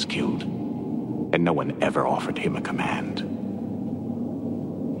captain was killed, and no one ever offered him a command.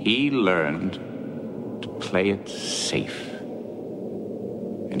 He learned to play it safe,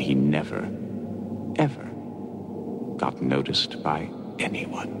 and he never, ever got noticed by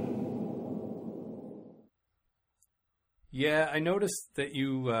anyone. Yeah, I noticed that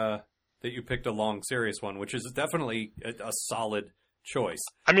you picked a long, serious one, which is definitely a solid choice.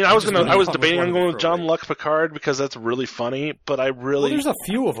 I mean, I was debating on going with John Luck Picard because that's really funny, but there's a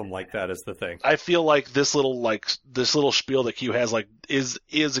few of them like that is the thing. I feel like this little spiel that Q has is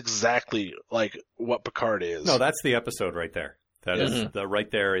exactly like what Picard is. No, that's the episode right there. That is right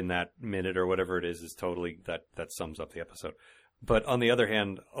there in that minute or whatever it is totally that sums up the episode. But on the other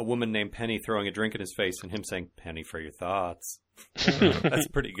hand, a woman named Penny throwing a drink in his face and him saying, "Penny for your thoughts." That's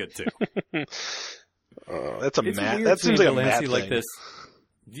pretty good too. That's a Matt. That seems like a Matt thing. Like this.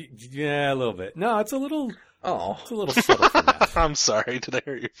 Yeah, a little bit. No, it's a little. Oh, it's a little subtle for Matt. I'm sorry. Did I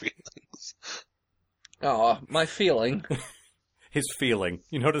hurt your feelings? Oh, my feeling. His feeling.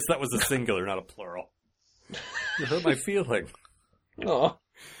 You notice that was a singular, not a plural. You hurt my feeling. Oh.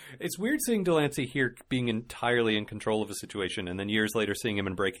 It's weird seeing Delancey here being entirely in control of a situation, and then years later seeing him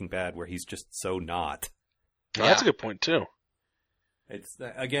in Breaking Bad, where he's just so not. Yeah. That's a good point too. It's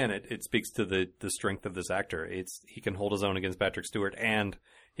again, it speaks to the strength of this actor. He can hold his own against Patrick Stewart, and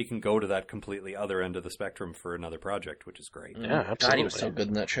he can go to that completely other end of the spectrum for another project, which is great. Yeah, absolutely. God, he was so good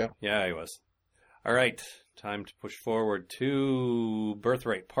in that show. Yeah, he was. All right, time to push forward to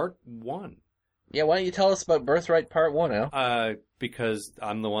Birthright Part 1. Yeah, why don't you tell us about Birthright Part 1, Al? Because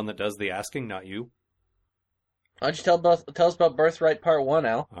I'm the one that does the asking, not you. Why don't you tell us about Birthright Part 1,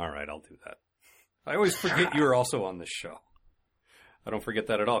 Al? All right, I'll do that. I always forget you're also on this show. I don't forget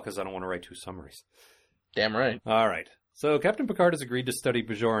that at all because I don't want to write 2 summaries. Damn right. All right. So Captain Picard has agreed to study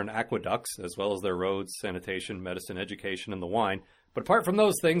Bajoran aqueducts, as well as their roads, sanitation, medicine, education, and the wine. But apart from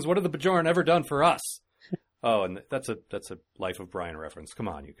those things, what have the Bajoran ever done for us? Oh, and that's a Life of Brian reference. Come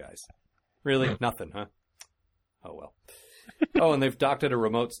on, you guys. Really? Nothing, huh? Oh, well. Oh, and they've docked at a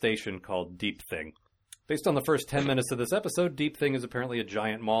remote station called Deep Thing. Based on the first 10 minutes of this episode, Deep Thing is apparently a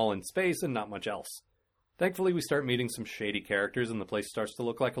giant mall in space and not much else. Thankfully, we start meeting some shady characters, and the place starts to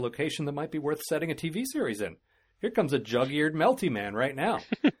look like a location that might be worth setting a TV series in. Here comes a jug-eared melty man right now.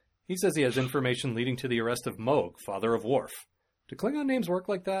 He says he has information leading to the arrest of Moog, father of Worf. Do Klingon names work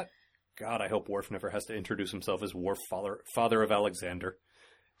like that? God, I hope Worf never has to introduce himself as Worf, father of Alexander.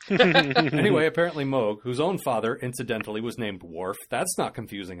 Anyway, apparently Moog, whose own father, incidentally, was named Worf, that's not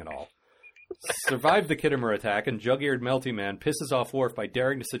confusing at all, survived the Kittimer attack, and jug-eared melty man pisses off Worf by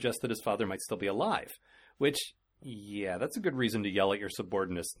daring to suggest that his father might still be alive. Which, yeah, that's a good reason to yell at your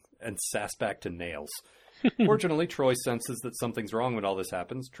subordinates and sass back to Nails. Fortunately, Troy senses that something's wrong when all this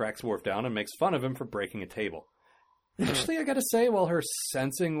happens, tracks Worf down, and makes fun of him for breaking a table. Actually, I gotta say, while her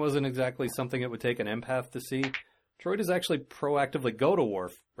sensing wasn't exactly something it would take an empath to see, Troy does actually proactively go to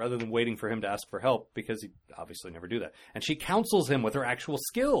Worf, rather than waiting for him to ask for help, because he'd obviously never do that. And she counsels him with her actual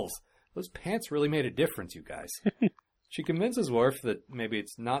skills. Those pants really made a difference, you guys. She convinces Worf that maybe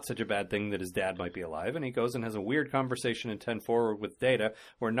it's not such a bad thing that his dad might be alive, and he goes and has a weird conversation in 10 Forward with Data,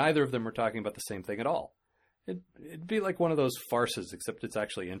 where neither of them are talking about the same thing at all. It'd be like one of those farces, except it's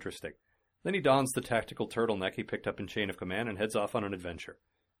actually interesting. Then he dons the tactical turtleneck he picked up in Chain of Command and heads off on an adventure.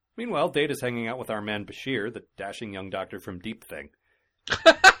 Meanwhile, Data's hanging out with our man Bashir, the dashing young doctor from Deep Thing.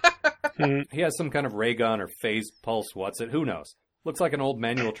 He has some kind of ray gun or phase pulse, what's it, who knows? Looks like an old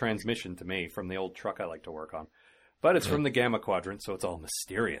manual transmission to me from the old truck I like to work on. But it's from the Gamma Quadrant, so it's all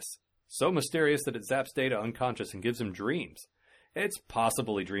mysterious. So mysterious that it zaps Data unconscious and gives him dreams. It's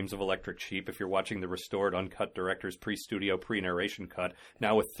possible he dreams of Electric Sheep if you're watching the restored, uncut director's pre-studio, pre-narration cut,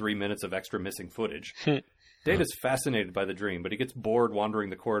 now with 3 minutes of extra missing footage. Data's fascinated by the dream, but he gets bored wandering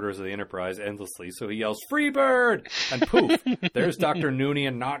the corridors of the Enterprise endlessly, so he yells, "Freebird!" And poof, there's Dr.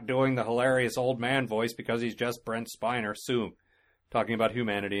 Noonian not doing the hilarious old man voice because he's just Brent Spiner, Sue, talking about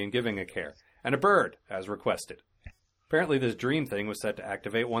humanity and giving a care. And a bird, as requested. Apparently this dream thing was set to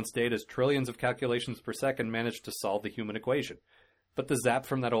activate once Data's trillions of calculations per second managed to solve the human equation. But the zap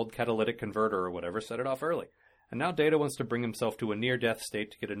from that old catalytic converter or whatever set it off early. And now Data wants to bring himself to a near-death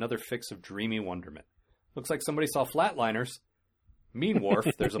state to get another fix of dreamy wonderment. Looks like somebody saw Flatliners. Mean Worf,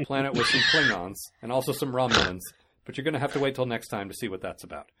 there's a planet with some Klingons, and also some Romulans, but you're going to have to wait till next time to see what that's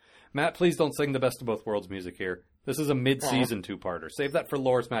about. Matt, please don't sing the Best of Both Worlds music here. This is a mid-season two-parter. Save that for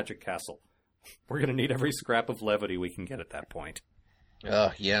Lore's Magic Castle. We're going to need every scrap of levity we can get at that point.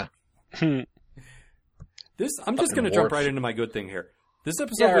 Yeah. I'm just going to jump right into my good thing here. This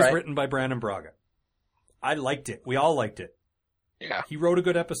episode was written by Brandon Braga. I liked it. We all liked it. Yeah. He wrote a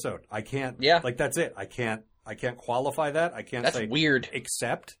good episode. I can't, that's it. I can't qualify that. I can't That's say weird.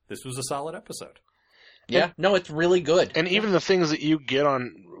 Except this was a solid episode. Yeah, no, it's really good. And even the things that you get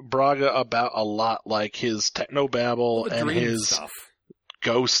on Braga about a lot, like his technobabble and his stuff.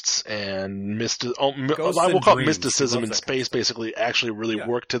 Ghosts and Ghosts I will and call it dreams. mysticism He in loves that space, kind of basically, actually really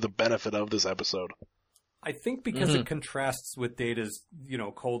worked to the benefit of this episode. I think because it contrasts with Data's,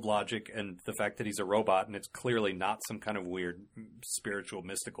 cold logic and the fact that he's a robot and it's clearly not some kind of weird spiritual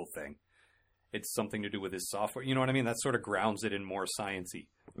mystical thing. It's something to do with his software. You know what I mean? That sort of grounds it in more science-y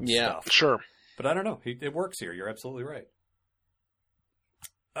stuff. Sure. But I don't know. It works here. You're absolutely right.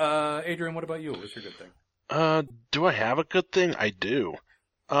 Adrian, what about you? What's your good thing? Do I have a good thing? I do.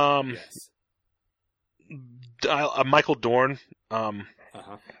 Yes. Michael Dorn.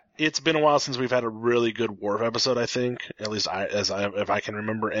 Uh-huh. It's been a while since we've had a really good Worf episode, I think. At least if I can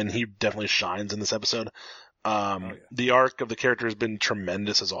remember, and he definitely shines in this episode. The arc of the character has been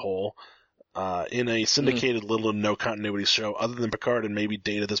tremendous as a whole. In a syndicated little no continuity show, other than Picard and maybe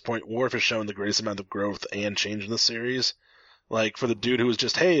Data at this point, Worf has shown the greatest amount of growth and change in the series. Like, for the dude who was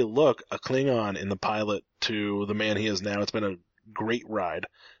just, hey, look, a Klingon in the pilot, to the man he is now, it's been a great ride.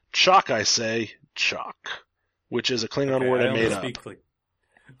 Chalk, I say, chalk. Which is a Klingon word I made up.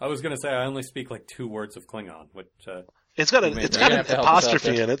 I was going to say I only speak like 2 words of Klingon, which... It's got an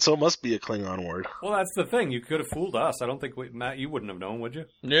apostrophe in it, so it must be a Klingon word. Well, that's the thing. You could have fooled us. I don't think, Matt, you wouldn't have known, would you?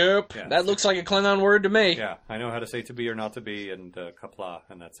 Nope. Yeah. That looks like a Klingon word to me. Yeah, I know how to say to be or not to be and kapla,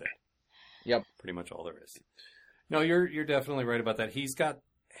 and that's it. Yep. Pretty much all there is. No, you're definitely right about that. He's got...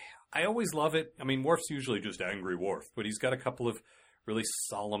 I always love it. I mean, Worf's usually just angry Worf, but he's got a couple of really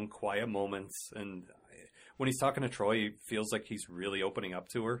solemn, quiet moments, and when he's talking to Troy, he feels like he's really opening up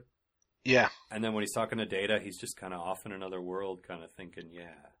to her. Yeah. And then when he's talking to Data, he's just kind of off in another world, kind of thinking,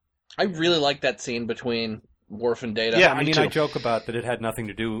 I really like that scene between Worf and Data. Yeah, I mean, I joke about that it had nothing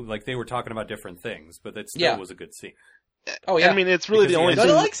to do, like they were talking about different things, but it still was a good scene. Oh, yeah. I mean, it's really the only thing.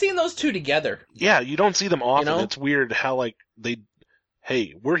 I like seeing those two together. Yeah, you don't see them often. It's weird how,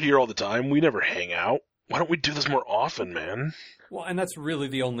 hey, we're here all the time. We never hang out. Why don't we do this more often, man? Well, and that's really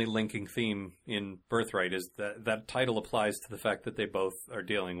the only linking theme in Birthright is that title applies to the fact that they both are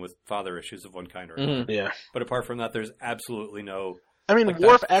dealing with father issues of one kind or another. Yeah. But apart from that, there's absolutely no... I mean,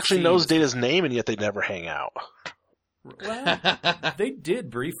 Worf actually knows Data's name, and yet they never hang out. Well, they did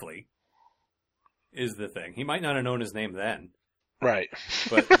briefly, is the thing. He might not have known his name then. Right.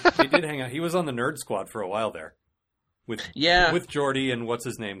 But they did hang out. He was on the Nerd Squad for a while there. With Geordi and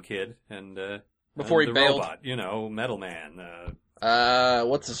what's-his-name kid, and... Before he bailed. Robot, Metal Man.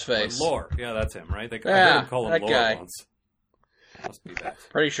 What's his face? Lore. Yeah, that's him, right? I heard him call him Lore guy. once. Must be that.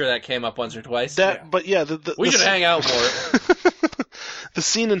 Pretty sure that came up once or twice. But we should hang out more. The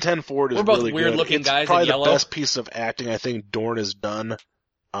scene in 10 Forward is We're both really weird-looking good. guys It's probably in yellow. the best piece of acting I think Dorn has done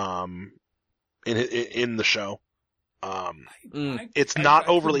in the show. It's not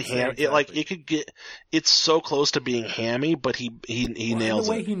overly hammy. It's so close to being hammy, but he nails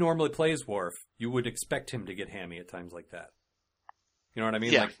it. The way he normally plays Worf, you would expect him to get hammy at times like that. You know what I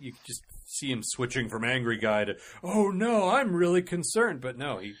mean? Yeah. Like you just see him switching from angry guy to, oh no, I'm really concerned. But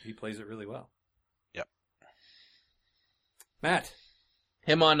no, he plays it really well. Yep. Matt.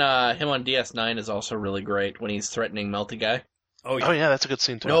 Him on DS9 is also really great when he's threatening Melty Guy. Oh yeah, that's a good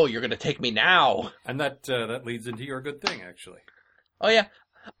scene too. No, you're going to take me now. And that leads into your good thing, actually. Oh yeah,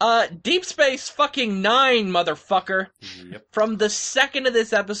 Deep Space fucking Nine, motherfucker. Yep. From the second of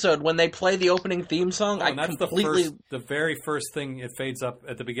this episode, when they play the opening theme song, I that's completely... the very first thing, it fades up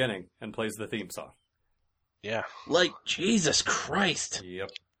at the beginning and plays the theme song. Yeah. Like, Jesus Christ. Yep.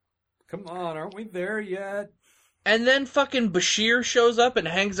 Come on, aren't we there yet? And then fucking Bashir shows up and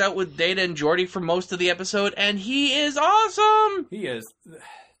hangs out with Data and Geordi for most of the episode, and he is awesome! He is.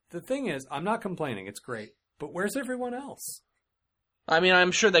 The thing is, I'm not complaining, it's great. But where's everyone else? I mean,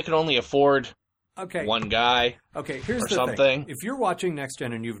 I'm sure they could only afford one guy. Okay, here's or the something. thing. If you're watching Next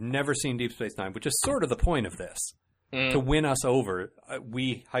Gen and you've never seen Deep Space Nine, which is sort of the point of this, to win us over,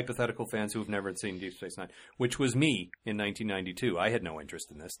 we hypothetical fans who have never seen Deep Space Nine, which was me in 1992. I had no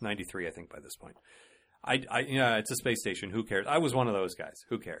interest in this. 93, I think, by this point. It's a space station. Who cares? I was one of those guys.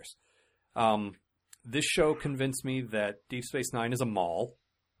 Who cares? This show convinced me that Deep Space Nine is a mall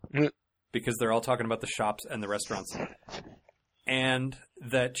because they're all talking about the shops and the restaurants. And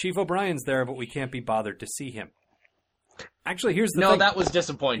that Chief O'Brien's there, but we can't be bothered to see him. Actually, here's the thing. No, that was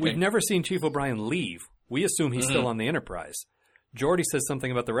disappointing. We've never seen Chief O'Brien leave. We assume he's still on the Enterprise. Geordi says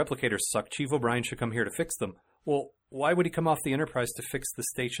something about the replicators suck. Chief O'Brien should come here to fix them. Well, why would he come off the Enterprise to fix the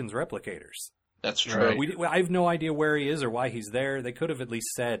station's replicators? That's true. I have no idea where he is or why he's there. They could have at least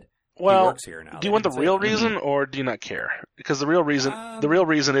said he Well, works here now. do you want the real reason, or do you not care? Because the real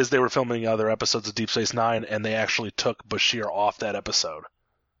reason is they were filming other episodes of Deep Space Nine, and they actually took Bashir off that episode.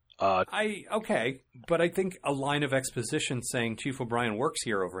 Okay, but I think a line of exposition saying Chief O'Brien works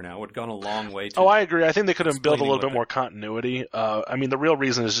here over now would have gone a long way to... Oh, I agree. I think they could have built a little bit what more continuity. I mean, the real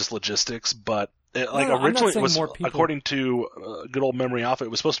reason is just logistics, but originally I'm not it was, saying more people... according to good old Memory Alpha, it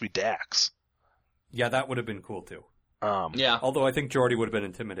was supposed to be Dax. Yeah, that would have been cool, too. Yeah. Although I think Geordi would have been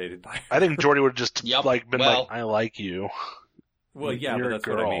intimidated by it. I think Geordi would have just been like, I like you. Well, yeah, You're but that's a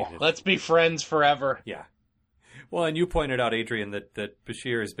what I girl. mean. Let's be friends forever. Yeah. Well, and you pointed out, Adrian, that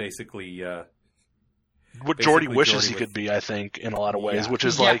Bashir is basically... what Geordi wishes he could be, I think, in a lot of ways, which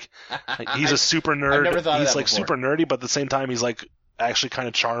is like, he's a super nerd. I've never thought of he's that like before. super nerdy, but at the same time, he's like actually kind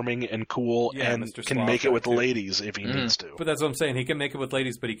of charming and cool and Mr. can Suave make it with the too. ladies if he needs to. But that's what I'm saying. He can make it with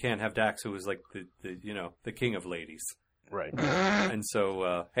ladies, but he can't have Dax, who is like the king of ladies. Right. And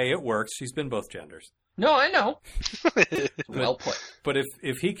so, hey, it works. She's been both genders. No, I know. Well put. But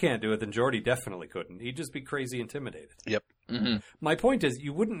if he can't do it, then Geordi definitely couldn't. He'd just be crazy intimidated. Yep. Mm-hmm. My point is,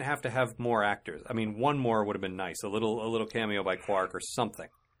 you wouldn't have to have more actors. I mean, one more would have been nice. A little cameo by Quark or something.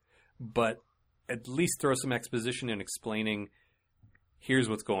 But at least throw some exposition in explaining, here's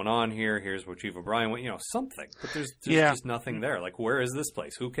what's going on here, here's what Chief O'Brien went, something. But there's just nothing there. Like, where is this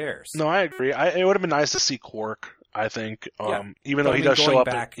place? Who cares? No, I agree. It would have been nice to see Quark, I think. Even though But he does show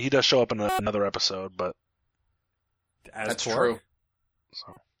up. He does show up in another episode, but That's Quark? true.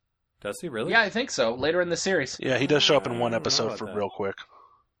 so. Does he really? Yeah, I think so. Later in the series. Yeah, he does show up in one I don't know episode about for that. real quick.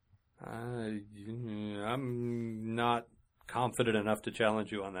 I'm not confident enough to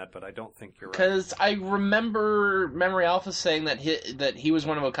challenge you on that, but I don't think you're right. Because I remember Memory Alpha saying that he was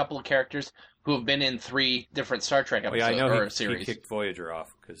one of a couple of characters who have been in 3 different Star Trek episodes I know or he series. kicked Voyager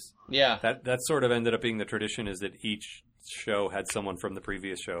off because Yeah. that sort of ended up being the tradition, is that each show had someone from the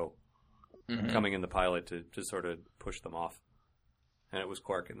previous show coming in the pilot to sort of push them off. And it was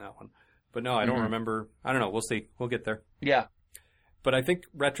Quark in that one. But no, I don't remember. I don't know. We'll see. We'll get there. Yeah. But I think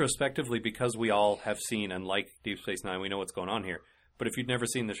retrospectively, because we all have seen and like Deep Space Nine, we know what's going on here. But if you'd never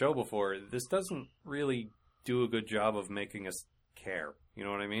seen the show before, this doesn't really do a good job of making us care. You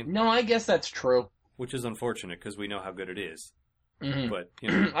know what I mean? No, I guess that's true. Which is unfortunate because we know how good it is. Mm-hmm. But,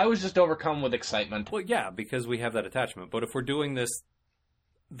 I was just overcome with excitement. well, yeah, because we have that attachment. But if we're doing this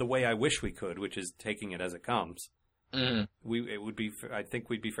the way I wish we could, which is taking it as it comes, I think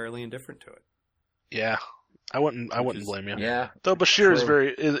we'd be fairly indifferent to it. Yeah, I wouldn't blame you. Yeah. Though Bashir is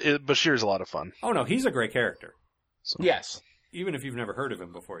Bashir's a lot of fun. Oh no, he's a great character. So. Yes. Even if you've never heard of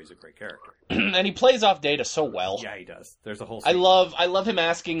him before, he's a great character. And he plays off Data so well. Yeah, he does. There's a whole. I love him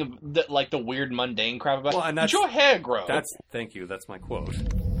asking the weird mundane crap about. Well, and did your hair grow? Thank you. That's my quote.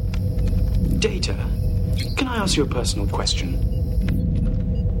 Data, can I ask you a personal question?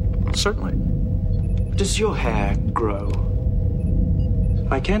 Certainly. Does your hair grow?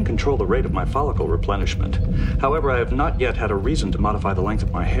 I can control the rate of my follicle replenishment. However, I have not yet had a reason to modify the length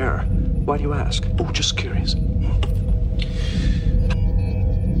of my hair. Why do you ask? Oh, just curious.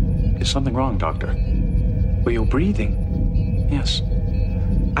 Is something wrong, Doctor? Were you breathing? Yes.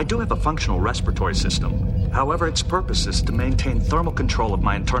 I do have a functional respiratory system. However, its purpose is to maintain thermal control of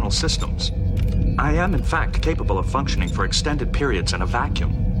my internal systems. I am, in fact, capable of functioning for extended periods in a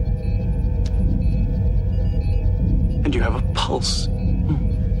vacuum. And you have a pulse.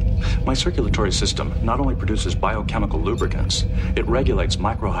 My circulatory system not only produces biochemical lubricants, it regulates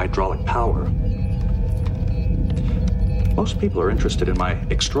microhydraulic power. Most people are interested in my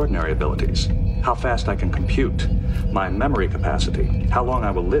extraordinary abilities, how fast I can compute, my memory capacity, how long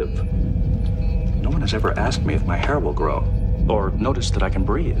I will live. No one has ever asked me if my hair will grow, or noticed that I can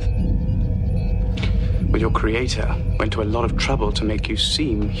breathe. Well, your creator went to a lot of trouble to make you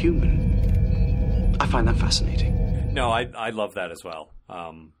seem human. I find that fascinating. No, I love that as well.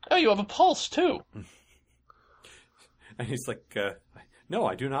 Oh, you have a pulse, too. And he's like, no,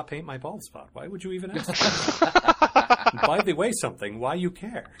 I do not paint my bald spot. Why would you even ask? By the way, why you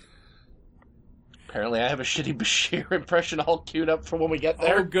care? Apparently I have a shitty Bashir impression all queued up for when we get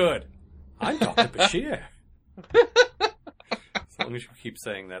there. Oh, good. I'm Dr. Bashir. As long as you keep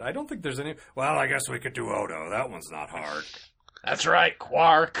saying that. I don't think there's any... Well, I guess we could do Odo. That one's not hard. That's right,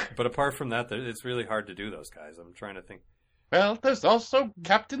 Quark. But apart from that, it's really hard to do those guys. I'm trying to think. Well, there's also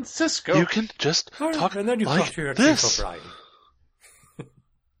Captain Sisko. You can just talk and then you like talk to your this. Chief O'Brien.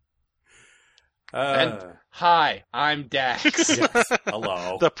 And, hi, I'm Dax. Yes,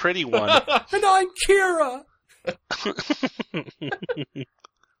 hello. The pretty one. And I'm Kira!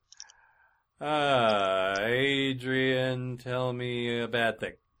 Adrian, tell me a bad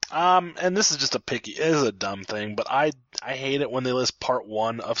thing. And this is just it is a dumb thing, but I hate it when they list part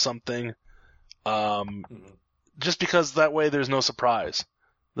 1 of something, just because that way there's no surprise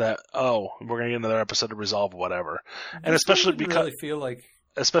that, we're gonna get another episode to resolve whatever. And especially because, really feel like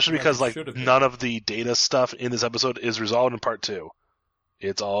none of the data stuff in this episode is resolved in part 2.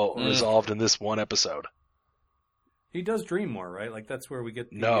 It's all resolved in this one episode. He does dream more, right? Like, that's where we get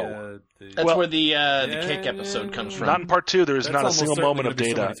the... No. That's where the cake episode comes from. Not in part 2. There's That's not a almost single certainly moment of gonna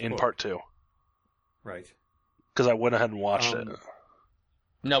be data somebody's in quote. part 2. Right. Because I went ahead and watched it.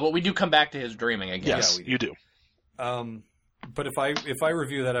 No, but we do come back to his dreaming again. Yes, Yeah, we you do. But if I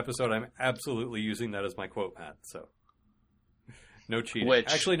review that episode, I'm absolutely using that as my quote, Matt, so... No cheating.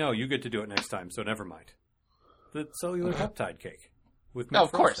 Actually, no, you get to do it next time, so never mind. The cellular peptide cake. With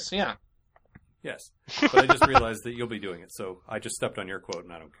of course, yeah. Yes. But I just realized that you'll be doing it, so I just stepped on your quote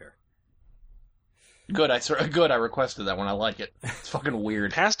and I don't care. Good, I requested that one. I like it. It's fucking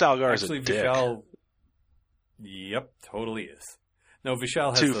weird. Past Algar is Actually, a dick. Vishal... Yep, totally is. No,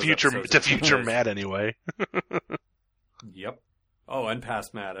 Vishal has To those future episodes. Matt, anyway. Yep. Oh, and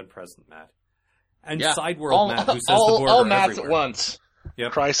past Matt and present Matt. And Yeah. Sideworld Matt, who says the border all Matts everywhere. at once.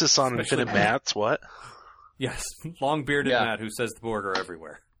 Yep. Crisis on Especially Infinite Mats, what? Yes, long-bearded Yeah. Matt, who says the border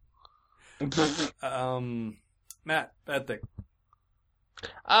everywhere. Matt, bad thing.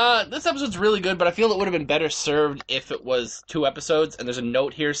 This episode's really good, but I feel it would have been better served if it was 2 episodes, and there's a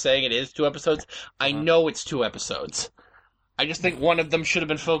note here saying it is 2 episodes. I know it's 2 episodes. I just think one of them should have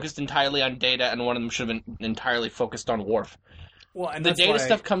been focused entirely on Data, and one of them should have been entirely focused on Worf. Well, and The that's Data why...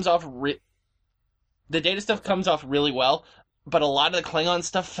 stuff comes off really well, but a lot of the Klingon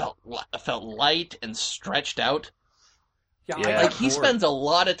stuff felt light and stretched out. Yeah, Yeah. I Like, got he bored. spends a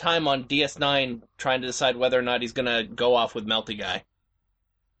lot of time on DS9 trying to decide whether or not he's gonna go off with Melty Guy.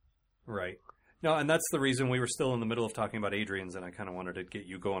 Right. No, and that's the reason we were still in the middle of talking about Adrian's, and I kind of wanted to get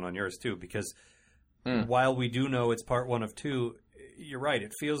you going on yours, too, because while we do know it's part 1 of 2, you're right,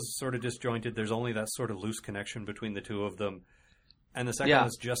 it feels sort of disjointed. There's only that sort of loose connection between the two of them. And the second one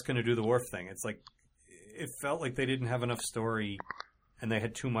is just going to do the Worf thing. It's like, it felt like they didn't have enough story, and they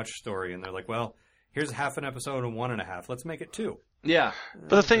had too much story, and they're like, well, here's half an episode and 1.5. Let's make it 2. Yeah.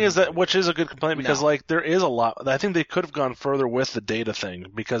 But the thing is that, which is a good complaint, because there is a lot. I think they could have gone further with the Data thing,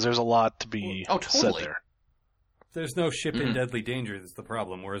 because there's a lot to be said there. There's no ship in deadly danger that's the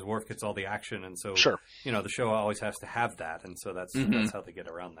problem, whereas Worf gets all the action, and so the show always has to have that, and so that's how they get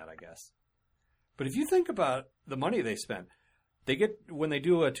around that, I guess. But if you think about the money they spent, when they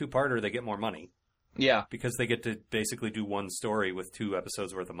do a 2-parter, they get more money. Yeah. Because they get to basically do one story with 2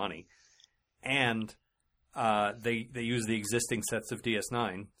 episodes worth of money. And they use the existing sets of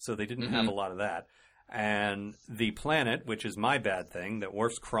DS9, so they didn't have a lot of that. And the planet, which is my bad thing, that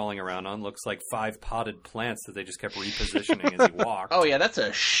Worf's crawling around on, looks like 5 potted plants that they just kept repositioning as he walked. Oh, yeah, that's a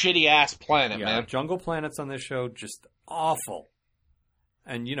shitty-ass planet, man. Jungle planets on this show, just awful.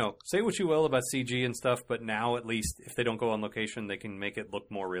 And, say what you will about CG and stuff, but now, at least, if they don't go on location, they can make it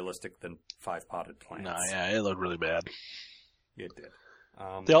look more realistic than 5 potted plants. No, yeah, it looked really bad. It did.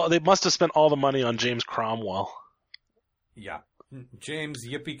 They must have spent all the money on James Cromwell. Yeah. James,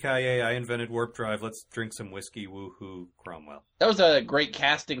 yippee-ki-yay, I invented warp drive. Let's drink some whiskey, woohoo, Cromwell. That was a great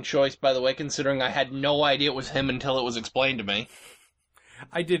casting choice, by the way, considering I had no idea it was him until it was explained to me.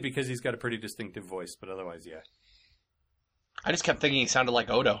 I did, because he's got a pretty distinctive voice, but otherwise, yeah. I just kept thinking he sounded like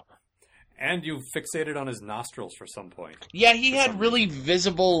Odo. And you fixated on his nostrils for some point. Yeah, he had really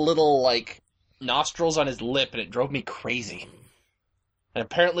visible little, like, nostrils on his lip, and it drove me crazy. And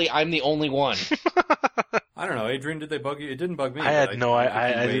apparently I'm the only one. I don't know, Adrian, did they bug you? It didn't bug me. I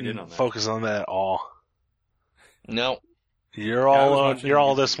didn't focus on that at all. No. You're all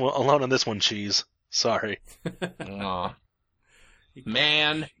alone on this one, Cheese. Sorry. Aw.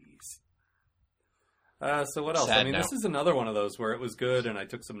 Man. So what else? Sad This is another one of those where it was good and I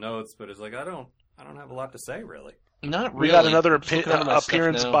took some notes, but it's like I don't have a lot to say really. Not really. We got another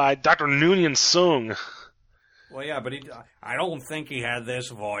appearance by Dr. Noonien Sung. Well, yeah, but I don't think he had this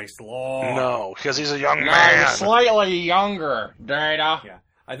voice, Lord. No, because he's a young man. He's slightly younger, Data. Yeah,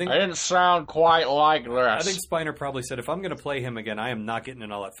 I didn't sound quite like this. I think Spiner probably said, if I'm going to play him again, I am not getting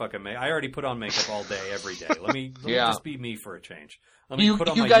in all that fucking makeup. I already put on makeup all day, every day. Let me just be me for a change. Let me put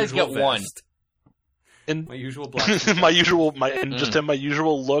on my guys usual get vest. One. And my usual black. just have my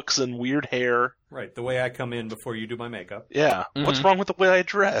usual looks and weird hair. Right, the way I come in before you do my makeup. Yeah. Mm-hmm. What's wrong with the way I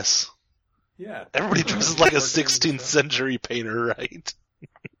dress? Yeah. Everybody dresses like a 16th century painter, right?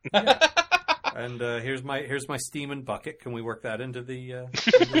 Yeah. And here's my steaming bucket. Can we work that into the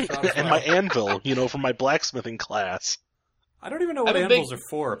shot as well? And my anvil, from my blacksmithing class. I don't even know what anvils are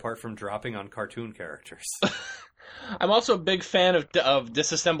for, apart from dropping on cartoon characters. I'm also a big fan of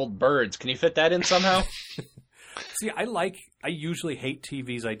disassembled birds. Can you fit that in somehow? See, I usually hate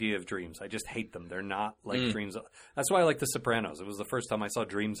TV's idea of dreams. I just hate them. They're not like dreams. That's why I like The Sopranos. It was the first time I saw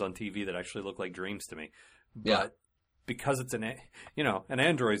dreams on TV that actually looked like dreams to me. But because it's an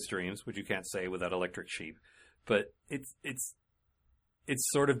android's dreams, which you can't say without electric sheep, but it's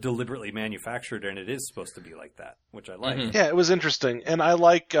sort of deliberately manufactured, and it is supposed to be like that, which I like. Mm-hmm. Yeah, it was interesting, and I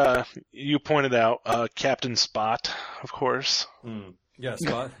like you pointed out Captain Spot, of course. Yeah,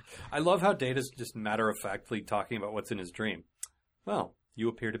 Spot. I love how Data's just matter-of-factly talking about what's in his dream. Well, you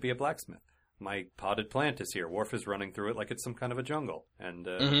appear to be a blacksmith. My potted plant is here. Worf is running through it like it's some kind of a jungle,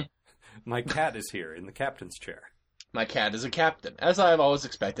 and my cat is here in the captain's chair. My cat is a captain, as I have always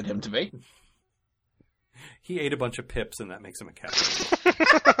expected him to be. He ate a bunch of pips, and that makes him a captain.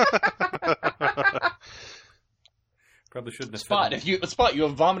 Probably shouldn't have. Spot, you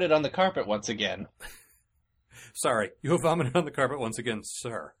have vomited on the carpet once again. Sorry, you have vomited on the carpet once again,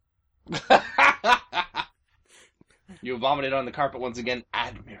 sir. You have vomited on the carpet once again,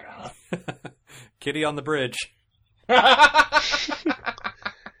 Admiral. Kitty on the bridge.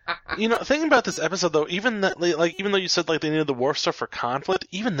 Thinking about this episode though, even though you said they needed the Worf stuff for conflict,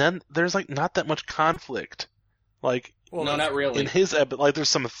 even then there's not that much conflict. No, not really. In his episode,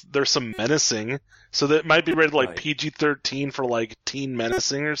 there's some menacing, so that might be rated PG-13 for teen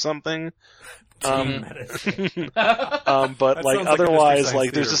menacing or something. Menacing. But otherwise,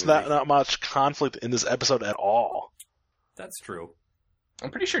 there's just not much conflict in this episode at all. That's true. I'm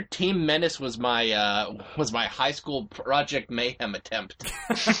pretty sure Team Menace was my high school Project Mayhem attempt.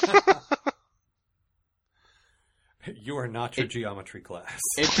 You are not your geometry class.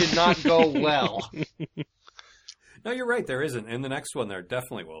 It did not go well. No, you're right. There isn't. In the next one, there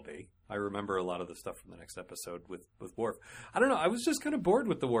definitely will be. I remember a lot of the stuff from the next episode with Worf. I don't know. I was just kind of bored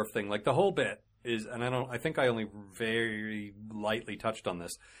with the Worf thing. The whole bit is, and I think I only very lightly touched on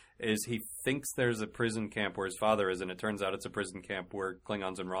this, is he thinks there's a prison camp where his father is, and it turns out it's a prison camp where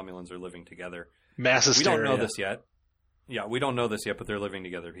Klingons and Romulans are living together. Mass hysteria. We don't know this yet. Yeah, we don't know this yet, but they're living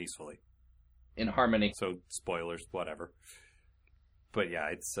together peacefully. In harmony. So, spoilers, whatever. But yeah,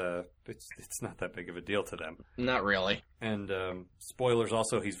 it's not that big of a deal to them. Not really. And spoilers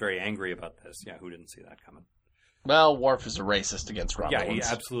also, he's very angry about this. Yeah, who didn't see that coming? Well, Worf is a racist against Romulans. Yeah, he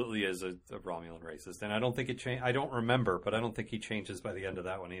absolutely is a Romulan racist. And I don't think it changed. I don't remember, but I don't think he changes by the end of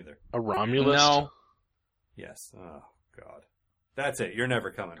that one either. A Romulist? No. Yes. Oh, God. That's it. You're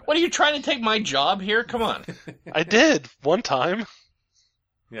never coming back. What, are you trying to take my job here? Come on. I did, one time.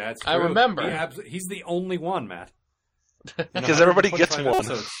 Yeah, that's true. I remember. He's the only one, Matt. Because everybody gets one.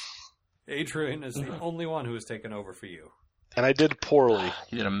 Episodes, Adrian is the only one who has taken over for you. And I did poorly.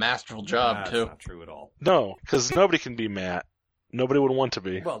 You did a masterful job, too. That's not true at all. No, because nobody can be Matt. Nobody would want to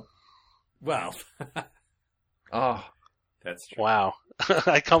be. Well. Oh. That's true. Wow.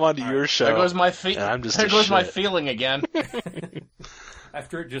 I come onto your show. There goes my my feeling again.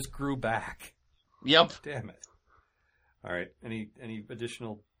 After it just grew back. Yep. Damn it. All right. Any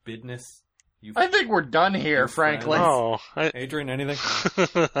additional bidness? I think we're done here, frankly. Oh, Adrian, anything?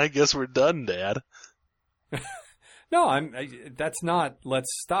 I guess we're done, Dad. No, that's not. Let's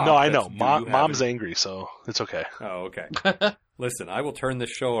stop. No, I know. Mom's angry, so it's okay. Oh, okay. Listen, I will turn this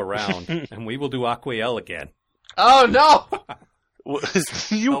show around, and we will do Aquiel again. Oh no!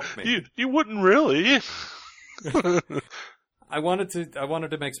 You wouldn't really. I wanted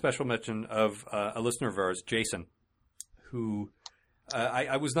to make special mention of a listener of ours, Jason, who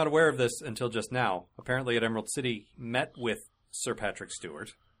I was not aware of this until just now. Apparently at Emerald City, met with Sir Patrick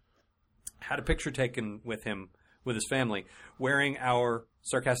Stewart, had a picture taken with him, with his family, wearing our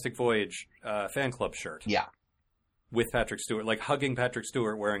Sarcastic Voyage fan club shirt. Yeah. With Patrick Stewart, like hugging Patrick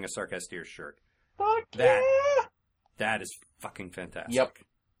Stewart wearing a Sarcastier shirt. Fuck That is fucking fantastic. Yep.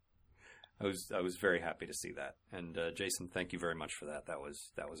 I was very happy to see that. And Jason, thank you very much for that. That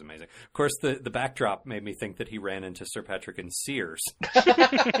was amazing. Of course, the backdrop made me think that he ran into Sir Patrick in Sears.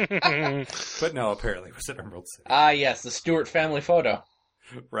 But no, apparently it was at Emerald City. Ah, yes, the Stewart family photo.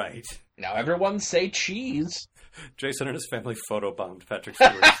 Right. Now everyone say cheese. Jason and his family photobombed Patrick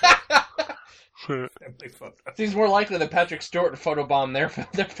Stewart. Family photo. Seems more likely that Patrick Stewart photobombed their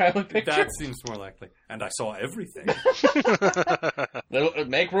family picture. That seems more likely. And I saw everything.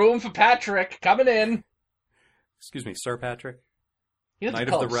 Make room for Patrick coming in. Excuse me, Sir Patrick. He doesn't Knight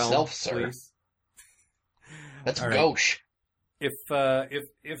call of the Realm, himself, sir. please. That's All right. gauche. If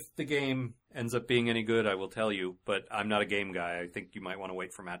the game ends up being any good, I will tell you. But I'm not a game guy. I think you might want to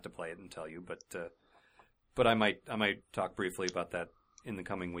wait for Matt to play it and tell you. But I might talk briefly about that in the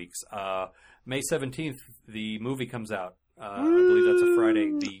coming weeks. May 17th, the movie comes out. I believe that's a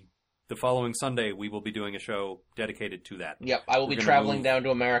Friday. The following Sunday, we will be doing a show dedicated to that. Yep, I will be traveling down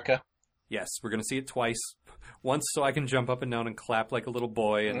to America. Yes, we're going to see it twice. Once so I can jump up and down and clap like a little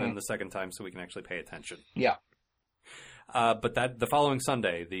boy, and then the second time so we can actually pay attention. Yeah. But the following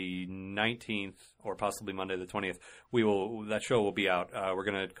Sunday, the 19th, or possibly Monday the 20th, that show will be out. We're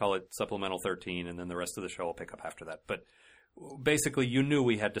going to call it Supplemental 13, and then the rest of the show will pick up after that. But basically, you knew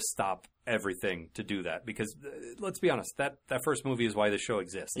we had to stop everything to do that, because let's be honest, that first movie is why the show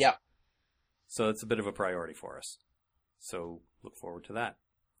exists. Yeah. So it's a bit of a priority for us. So look forward to that.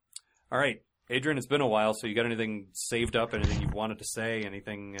 All right, Adrian, it's been a while, so you got anything saved up, anything you wanted to say,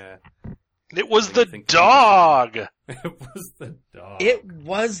 anything... It was the dog! It was the dog. It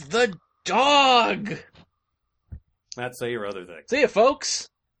was the dog! Matt, say your other thing. See ya, folks!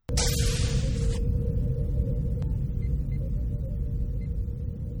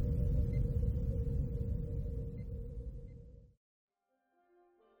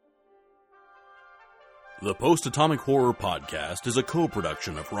 The Post-Atomic Horror Podcast is a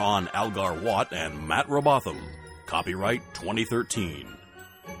co-production of Ron Algar Watt and Matt Robotham. Copyright 2013.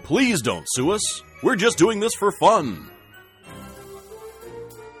 Please don't sue us. We're just doing this for fun.